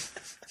time.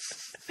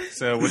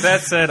 So with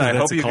that said, I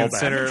hope a you callback.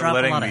 consider Drop a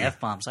letting lot of me...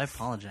 F-bombs. I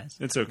apologize.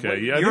 It's okay.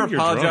 Yeah, I You're think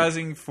drunk.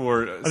 apologizing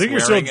for think you're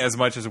swearing so- as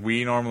much as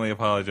we normally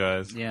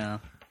apologize. Yeah.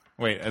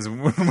 Wait, as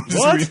much as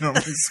What? we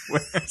normally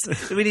swear.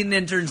 We need an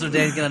intern so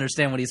Dan can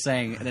understand what he's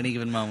saying at any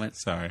given moment.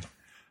 Sorry.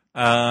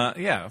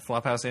 Yeah,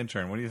 Flophouse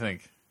intern. What do you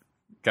think?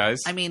 Guys?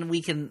 I mean,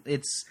 we can...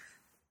 It's...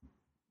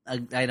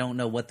 I don't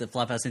know what the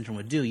Flophouse intern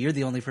would do. You're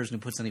the only person who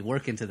puts any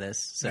work into this.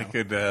 So, They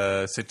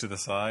could sit to the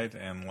side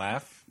and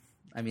laugh.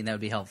 I mean, that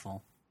would be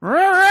helpful.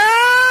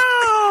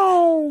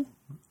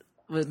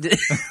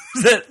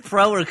 Is that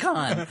pro or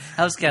con?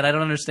 House cat, I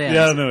don't understand.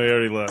 Yeah, no, he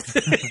already left.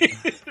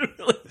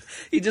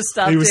 He just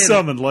stopped He was in.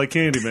 summoned like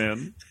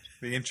Candyman.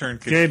 The intern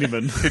could...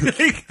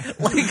 Candyman.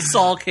 like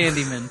Saul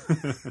Candyman.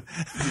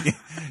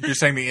 You're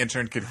saying the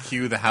intern could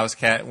cue the house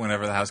cat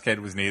whenever the house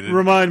cat was needed?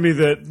 Remind me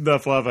that the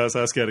Flophouse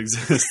House Cat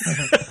exists.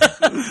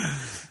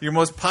 Your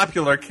most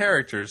popular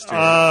characters, too.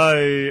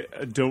 I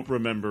don't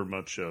remember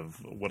much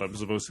of what I'm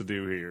supposed to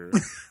do here.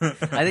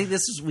 I think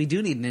we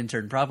do need an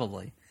intern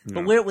probably.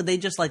 But where would they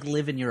just like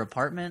live in your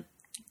apartment?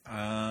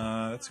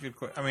 That's a good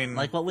question. I mean,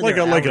 Like what would like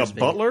their a hours be?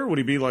 butler? Would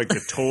he be like a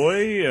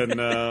toy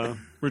and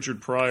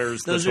Richard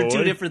Pryor's Those the are toy?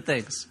 two different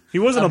things. He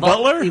wasn't a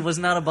butler? He was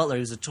not a butler. He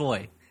was a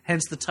toy.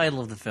 Hence the title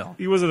of the film.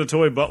 He wasn't a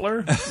toy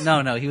butler?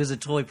 No, he was a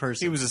toy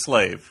person. he was a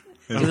slave.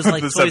 He was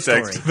like the Toy subtext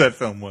Story. of that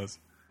film was.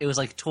 It was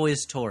like Toy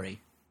Story.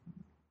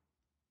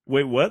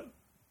 Wait, what?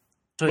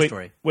 Toy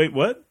Story. Wait,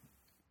 what?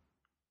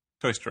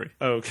 Toy Story.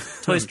 Oh, okay.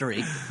 Toy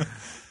Story.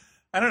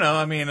 I don't know.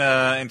 I mean,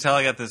 until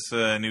I got this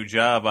new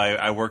job,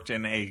 I worked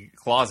in a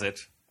closet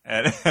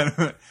at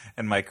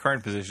in my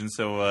current position.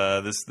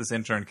 So this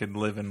intern could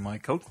live in my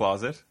coat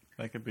closet.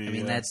 That could be. I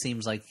mean, that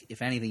seems like,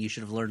 if anything, you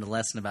should have learned a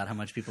lesson about how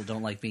much people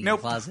don't like being Nope.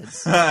 in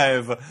closets.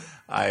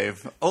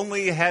 I've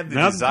only had the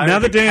Now desire that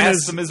to Dan pass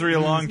is- the misery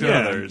along to Yeah,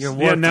 others. You're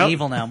warped now- and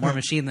evil now, more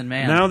machine than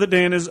man. Now that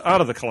Dan is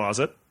out of the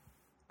closet,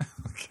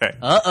 Okay,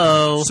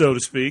 Uh-oh. so to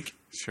speak,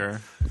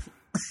 sure.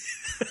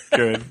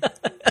 Good.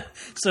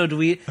 So do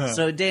we...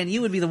 So, Dan,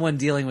 you would be the one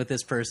dealing with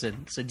this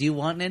person. So do you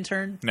want an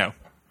intern? No.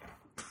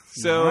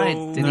 So All right.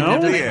 Didn't even No?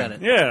 have to think Yeah. about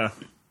it. yeah.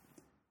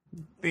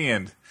 the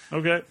end.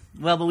 Okay.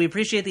 Well, but we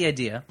appreciate the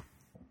idea.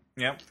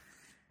 Yep.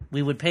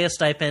 We would pay a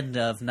stipend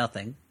of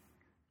nothing.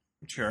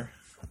 Sure.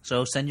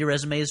 So send your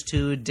resumes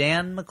to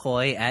Dan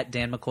McCoy at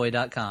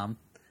danmccoy.com.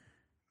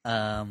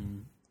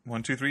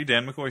 123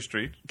 Dan McCoy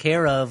Street.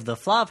 Care of the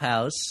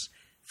Flophouse,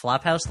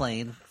 Flophouse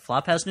Lane,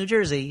 Flophouse, New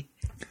Jersey,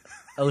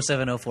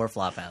 0704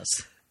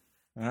 Flophouse.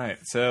 All right.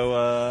 So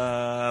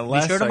Be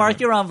last sure to mark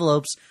your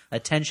envelopes.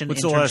 Attention,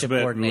 What's the last internship bit?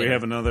 coordinator. We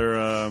have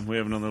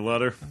another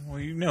letter.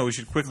 Well, we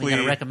should quickly We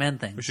gotta recommend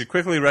things. We should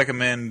quickly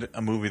recommend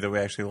a movie that we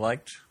actually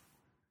liked,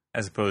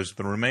 as opposed to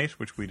The Roommate,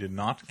 which we did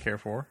not care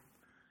for.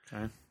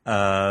 Okay.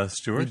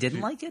 Stuart, We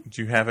didn't like it?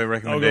 Do you have a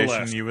recommendation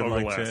last. you would I'll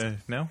go like to?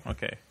 No.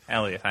 Okay,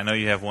 Elliot. I know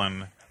you have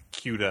one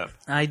queued up.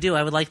 I do.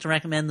 I would like to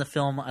recommend the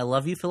film I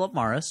Love You, Philip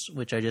Morris,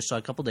 which I just saw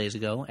a couple days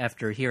ago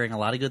after hearing a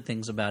lot of good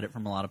things about it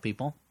from a lot of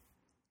people.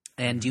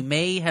 And you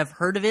may have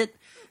heard of it.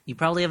 You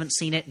probably haven't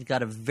seen it. It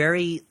got a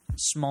very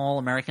small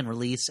American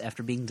release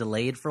after being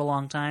delayed for a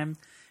long time.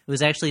 It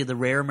was actually the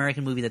rare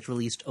American movie that's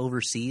released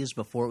overseas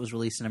before it was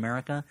released in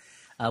America,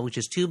 which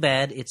is too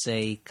bad. It's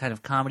a kind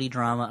of comedy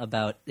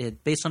drama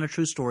based on a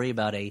true story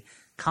about a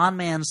con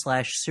man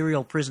 /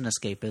 serial prison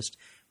escapist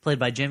played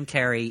by Jim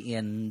Carrey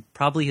in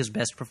probably his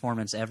best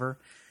performance ever,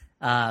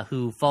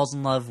 who falls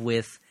in love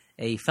with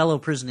a fellow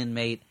prison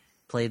inmate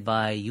played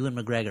by Ewan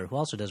McGregor, who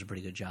also does a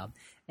pretty good job.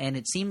 And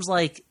it seems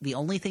like the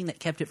only thing that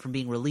kept it from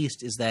being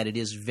released is that it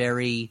is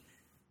very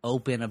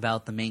open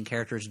about the main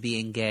characters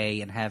being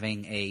gay and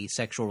having a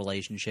sexual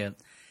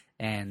relationship,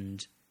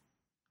 and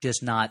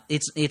just not.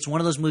 It's one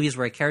of those movies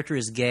where a character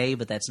is gay,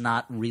 but that's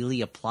not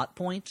really a plot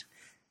point,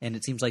 and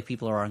it seems like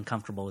people are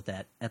uncomfortable with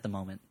that at the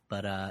moment.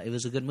 But it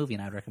was a good movie,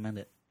 and I'd recommend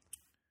it.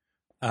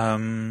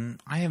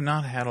 I have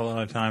not had a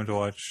lot of time to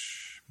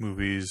watch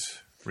movies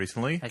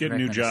recently. I can Get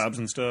new recommend jobs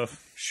and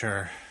stuff.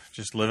 Sure,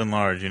 just living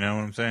large. You know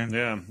what I'm saying?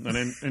 Yeah,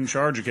 and in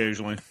charge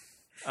occasionally.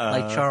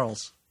 like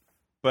Charles.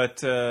 But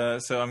so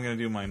I'm going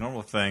to do my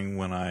normal thing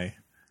when I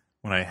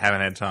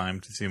haven't had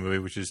time to see a movie,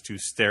 which is to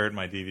stare at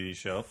my DVD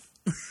shelf.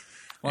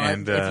 Well,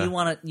 And, if you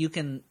want to, you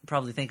can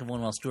probably think of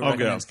one while Stuart I'll go.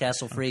 recommends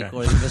Castle Freak Okay.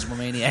 or The Invisible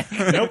Maniac.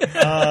 Nope.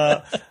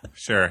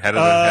 Sure, head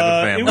of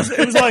the family.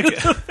 It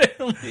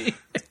was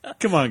like,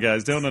 come on,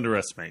 guys, don't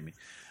underestimate me.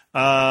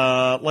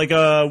 Like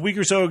a week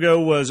or so ago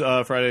was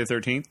Friday the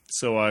 13th,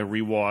 so I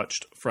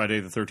rewatched Friday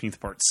the 13th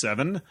Part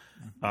 7,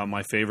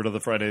 my favorite of the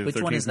Friday the Which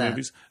 13th one is that?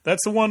 movies.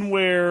 That's the one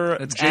where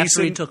It's Jason...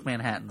 after he took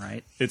Manhattan,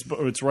 right?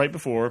 It's right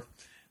before.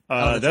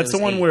 It That's the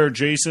was one 8. where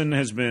Jason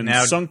has been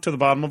Now- sunk to the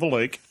bottom of a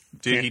lake.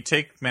 Did he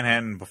take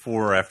Manhattan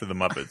before or after the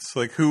Muppets?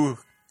 Like, who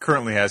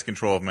currently has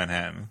control of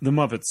Manhattan? The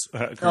Muppets.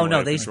 Oh,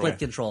 no, they control. split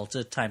control. It's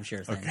a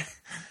timeshare thing.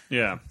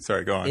 Yeah.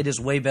 Sorry, go on. It is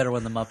way better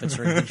when the Muppets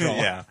are in control.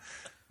 Yeah.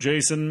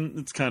 Jason,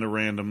 it's kind of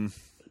random.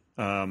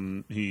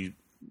 He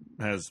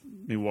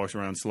walks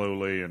around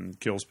slowly and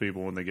kills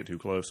people when they get too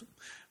close.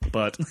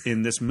 But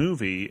in this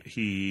movie,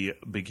 he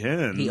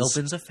begins. He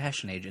opens a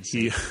fashion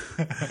agency.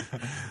 He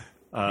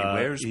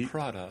wears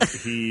Prada.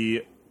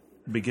 He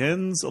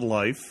begins a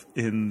life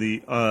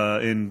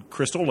in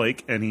Crystal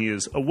Lake, and he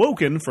is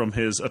awoken from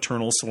his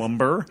eternal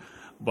slumber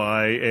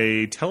by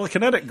a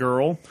telekinetic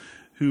girl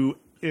who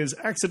is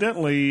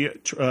accidentally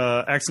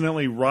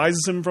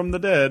rises him from the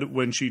dead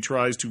when she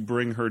tries to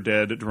bring her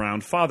dead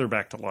drowned father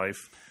back to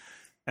life.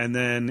 And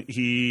then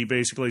he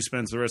basically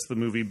spends the rest of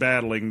the movie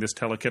battling this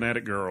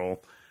telekinetic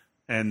girl.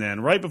 And then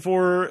right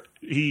before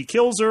he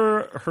kills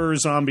her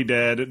zombie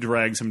dad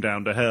drags him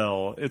down to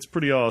hell. It's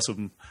pretty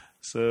awesome.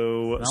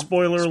 So, Well,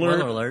 spoiler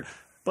alert.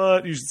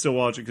 But you should still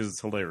watch it because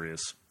it's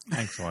hilarious.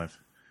 Excellent.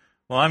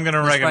 Well, I'm going to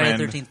It's Friday recommend...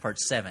 the 13th, Part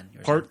 7.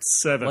 you're Part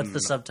saying. 7. What's the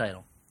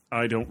subtitle?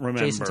 I don't remember.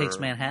 Jason Takes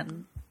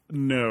Manhattan?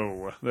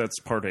 No, that's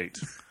Part 8.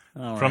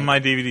 All From right.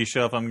 my DVD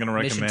shelf, I'm going to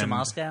recommend... Mission to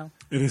Moscow?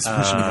 It is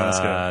Mission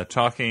Moscow.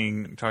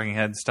 Talking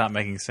Heads Stop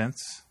Making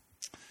Sense.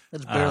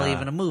 That's barely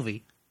even a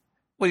movie.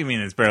 What do you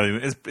mean it's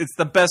barely... It's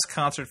the best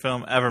concert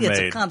film ever Yeah, made.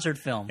 it's a concert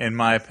film. In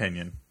my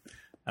opinion.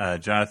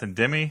 Jonathan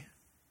Demme,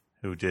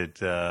 who did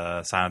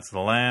Silence of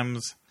the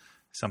Lambs,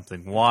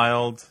 Something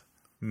Wild,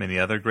 many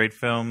other great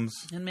films.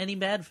 And many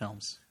bad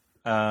films.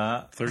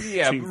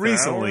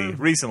 13th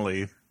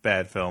Recently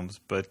bad films,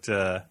 but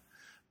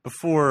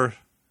before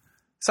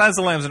Silence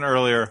of the Lambs and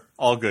earlier,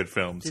 all good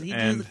films. Did he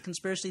and, do the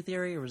conspiracy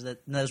theory, or was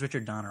that... No, that was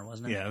Richard Donner,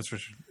 wasn't it? Yeah, that's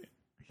Richard.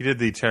 He did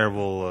the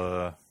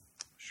terrible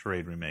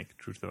charade remake,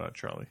 Truth About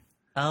Charlie.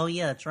 Oh,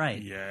 yeah, that's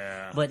right.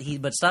 Yeah.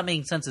 But Stop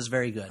Making Sense is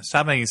very good.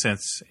 Stop Making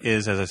Sense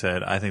is, as I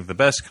said, I think the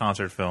best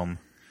concert film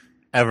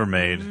ever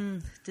made.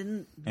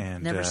 Didn't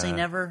And, Never Say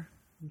Never,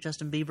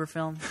 Justin Bieber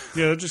film?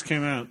 Yeah, it just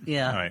came out.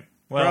 Yeah, All right.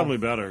 Well, Probably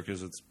better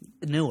because it's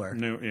newer.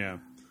 new. Yeah.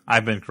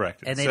 I've been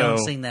corrected. And they So- don't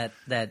sing that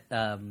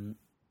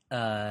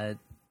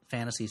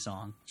fantasy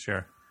song.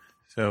 Sure.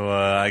 So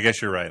I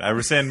guess you're right. I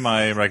rescind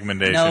my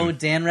recommendation. No,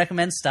 Dan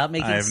recommends Stop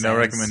Making I have Sense. no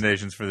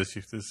recommendations for this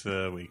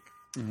week.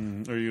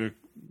 Are you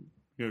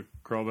gonna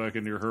crawl back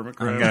into your hermit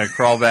I'm crab? going to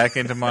crawl back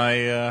into my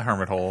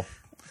hermit hole.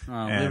 Oh,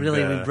 And,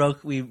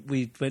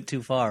 we went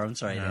too far. I'm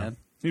sorry, Dan.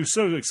 He was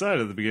so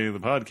excited at the beginning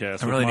of the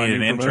podcast. I with really my need an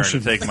new intern promotion.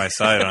 to take my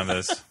side on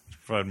this.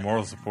 Provide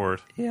moral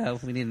support. Yeah,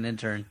 we need an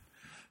intern.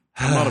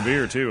 I'm out of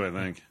beer too. I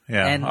think.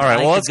 Yeah. And All right.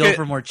 I Well, could go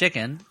for more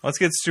chicken. let's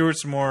get Stuart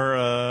some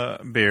more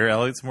beer,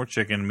 Elliot some more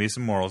chicken, me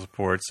some moral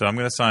support. So I'm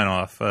going to sign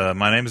off.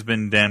 My name has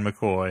been Dan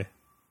McCoy.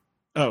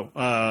 Oh,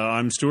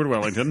 I'm Stuart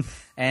Wellington.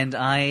 And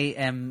I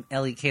am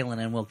Ellie Kalin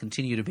and will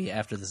continue to be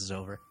after this is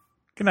over.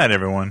 Good night,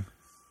 everyone.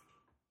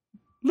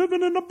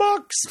 living in a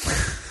box.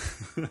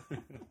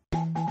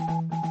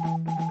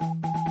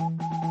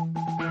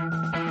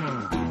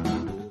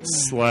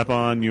 Slap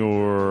on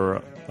your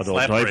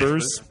adult Slap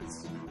diapers.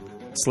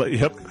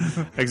 Yep.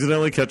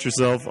 Accidentally cut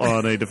yourself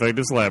on a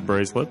defective slap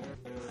bracelet.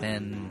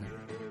 Then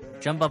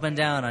jump up and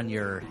down on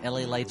your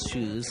LA Lights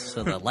shoes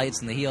so the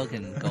lights in the heel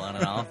can go on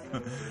and off.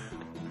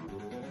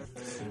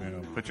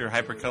 Put your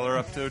hypercolor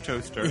up to a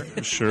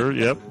toaster. Sure,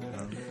 yep.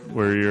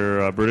 Wear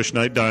your British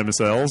Knight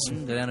Dimacells.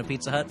 Go down to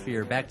Pizza Hut for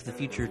your Back to the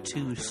Future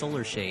 2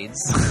 solar shades.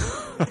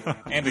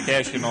 And to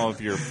cash in all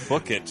of your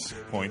Book It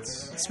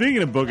points.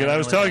 Speaking of Book It, I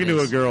was talking to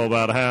a girl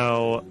about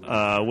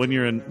how when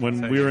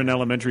we were in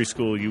elementary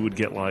school, you would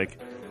get like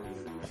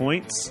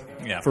points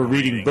for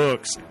reading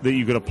books that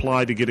you could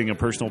apply to getting a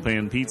personal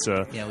pan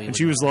pizza. Yeah, and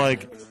she was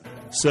like,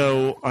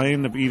 so I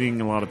ended up eating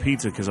a lot of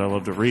pizza because I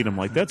love to read. I'm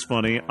like, that's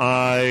funny.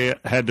 I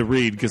had to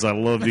read because I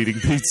loved eating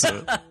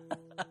pizza.